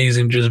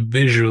amazing just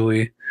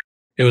visually.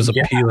 It was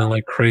appealing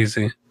like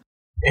crazy.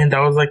 And that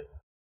was like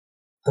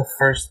the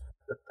first,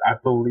 I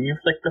believe,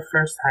 like the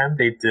first time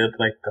they did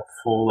like the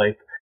full like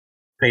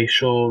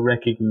facial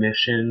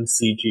recognition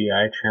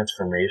CGI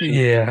transformation.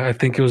 Yeah, I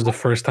think it was the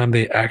first time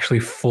they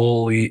actually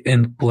fully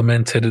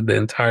implemented the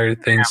entire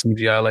thing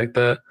CGI like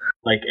that.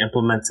 Like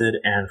implemented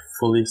and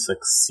fully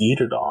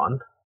succeeded on.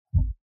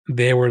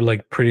 They were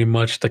like pretty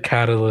much the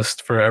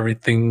catalyst for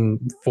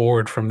everything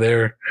forward from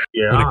there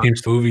when it came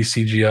to movie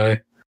CGI.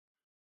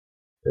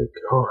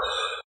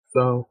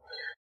 So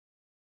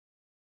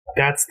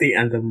that's the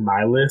end of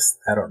my list.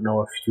 I don't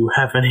know if you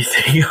have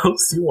anything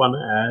else you want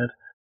to add.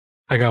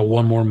 I got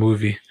one more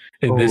movie,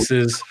 and this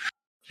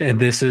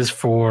is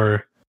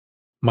for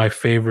my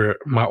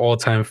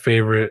all-time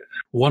favorite,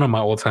 one of my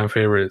all-time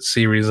favorite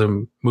series of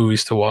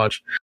movies to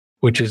watch,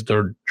 which is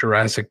the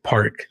Jurassic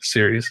Park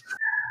series.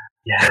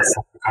 Yes.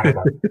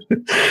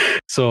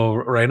 So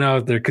right now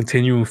they're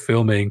continuing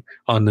filming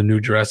on the new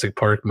Jurassic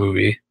Park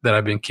movie that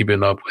I've been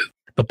keeping up with.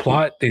 The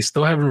plot, they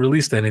still haven't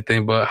released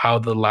anything, but how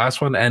the last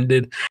one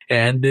ended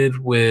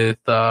with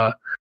the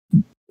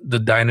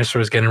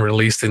dinosaurs getting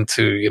released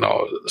into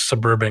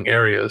suburban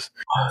areas.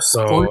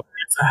 So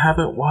I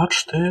haven't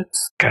watched it.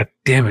 God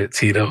damn it,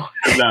 Tito!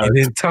 No. You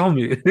didn't tell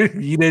me.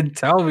 You didn't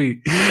tell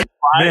me,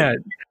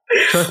 man.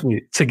 Trust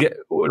me.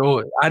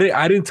 I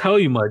didn't tell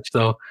you much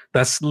though.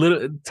 That's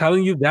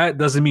telling you that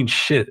doesn't mean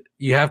shit.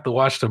 You have to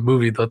watch the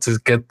movie though to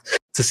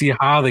see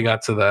how they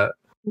got to that.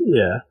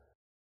 Yeah.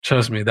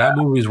 Trust me, that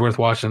movie is worth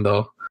watching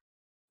though.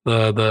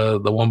 The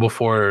one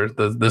before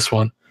this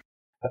one.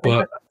 I think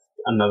that's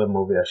another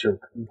movie I should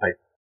like.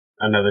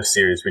 Another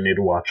series we need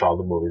to watch all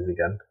the movies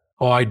again.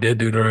 Oh, I did,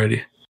 dude,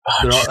 already.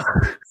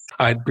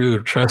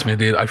 Dude, trust me,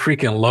 dude. I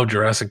freaking love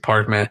Jurassic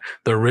Park, man.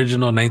 The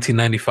original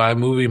 1995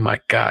 movie, my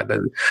God,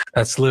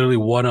 that's literally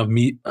one of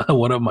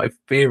my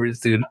favorites,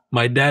 dude.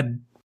 My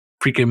dad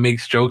freaking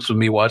makes jokes with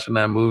me watching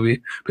that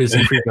movie because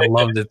he freaking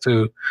loved it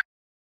too.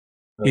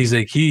 He's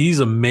like he's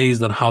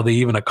amazed on how they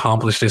even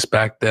accomplished this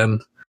back then.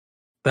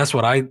 That's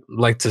what I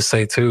like to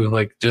say too.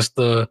 Like just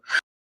the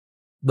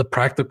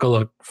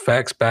practical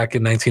effects back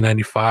in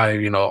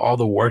 1995. You know, all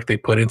the work they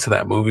put into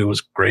that movie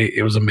was great.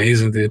 It was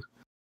amazing, dude.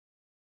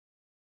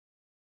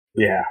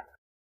 Yeah.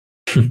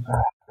 Oh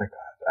my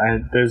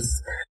god.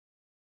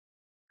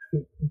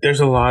 There's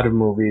a lot of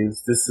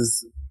movies. This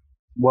is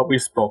what we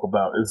spoke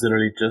about is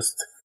literally just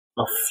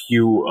a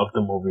few of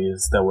the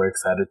movies that we're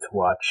excited to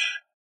watch.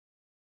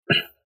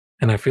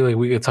 And I feel like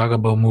we could talk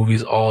about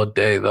movies all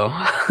day, though.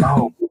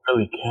 Oh, we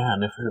really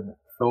can. If it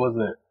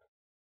wasn't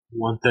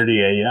 1:30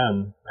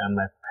 a.m. and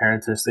my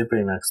parents are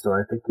sleeping next door,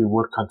 I think we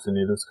would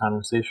continue this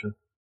conversation.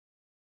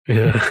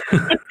 Yeah,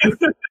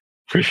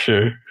 for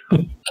sure.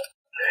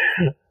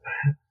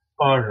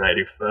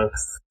 Alrighty,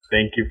 folks.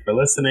 Thank you for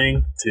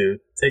listening to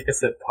Take a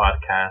Sip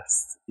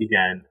podcast.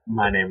 Again,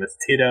 my name is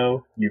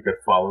Tito. You could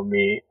follow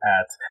me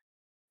at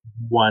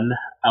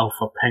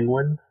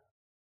 1alphapenguin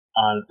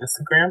on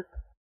Instagram.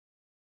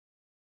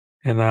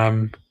 And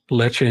I'm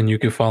Leche, and you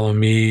can follow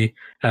me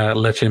at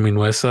Leche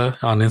Minuesa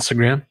on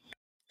Instagram.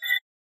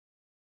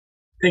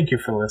 Thank you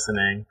for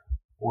listening.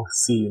 We'll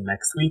see you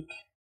next week.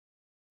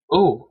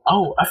 Oh,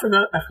 I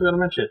forgot to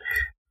mention.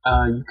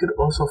 You could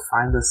also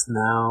find us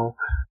now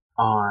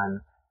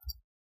on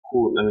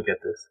let me get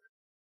this.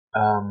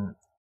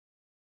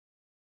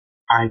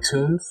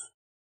 iTunes.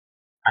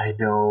 I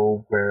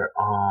know we're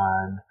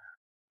on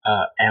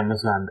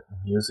Amazon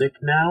Music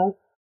now,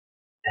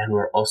 and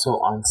we're also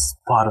on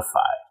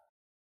Spotify.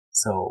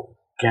 So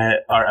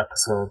get our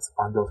episodes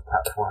on those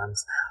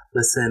platforms.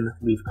 Listen,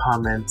 leave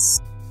comments.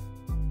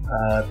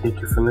 Thank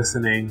you for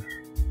listening.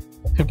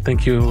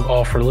 Thank you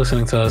all for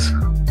listening to us.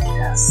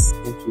 Yes,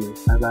 thank you.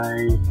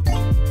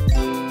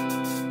 Bye-bye.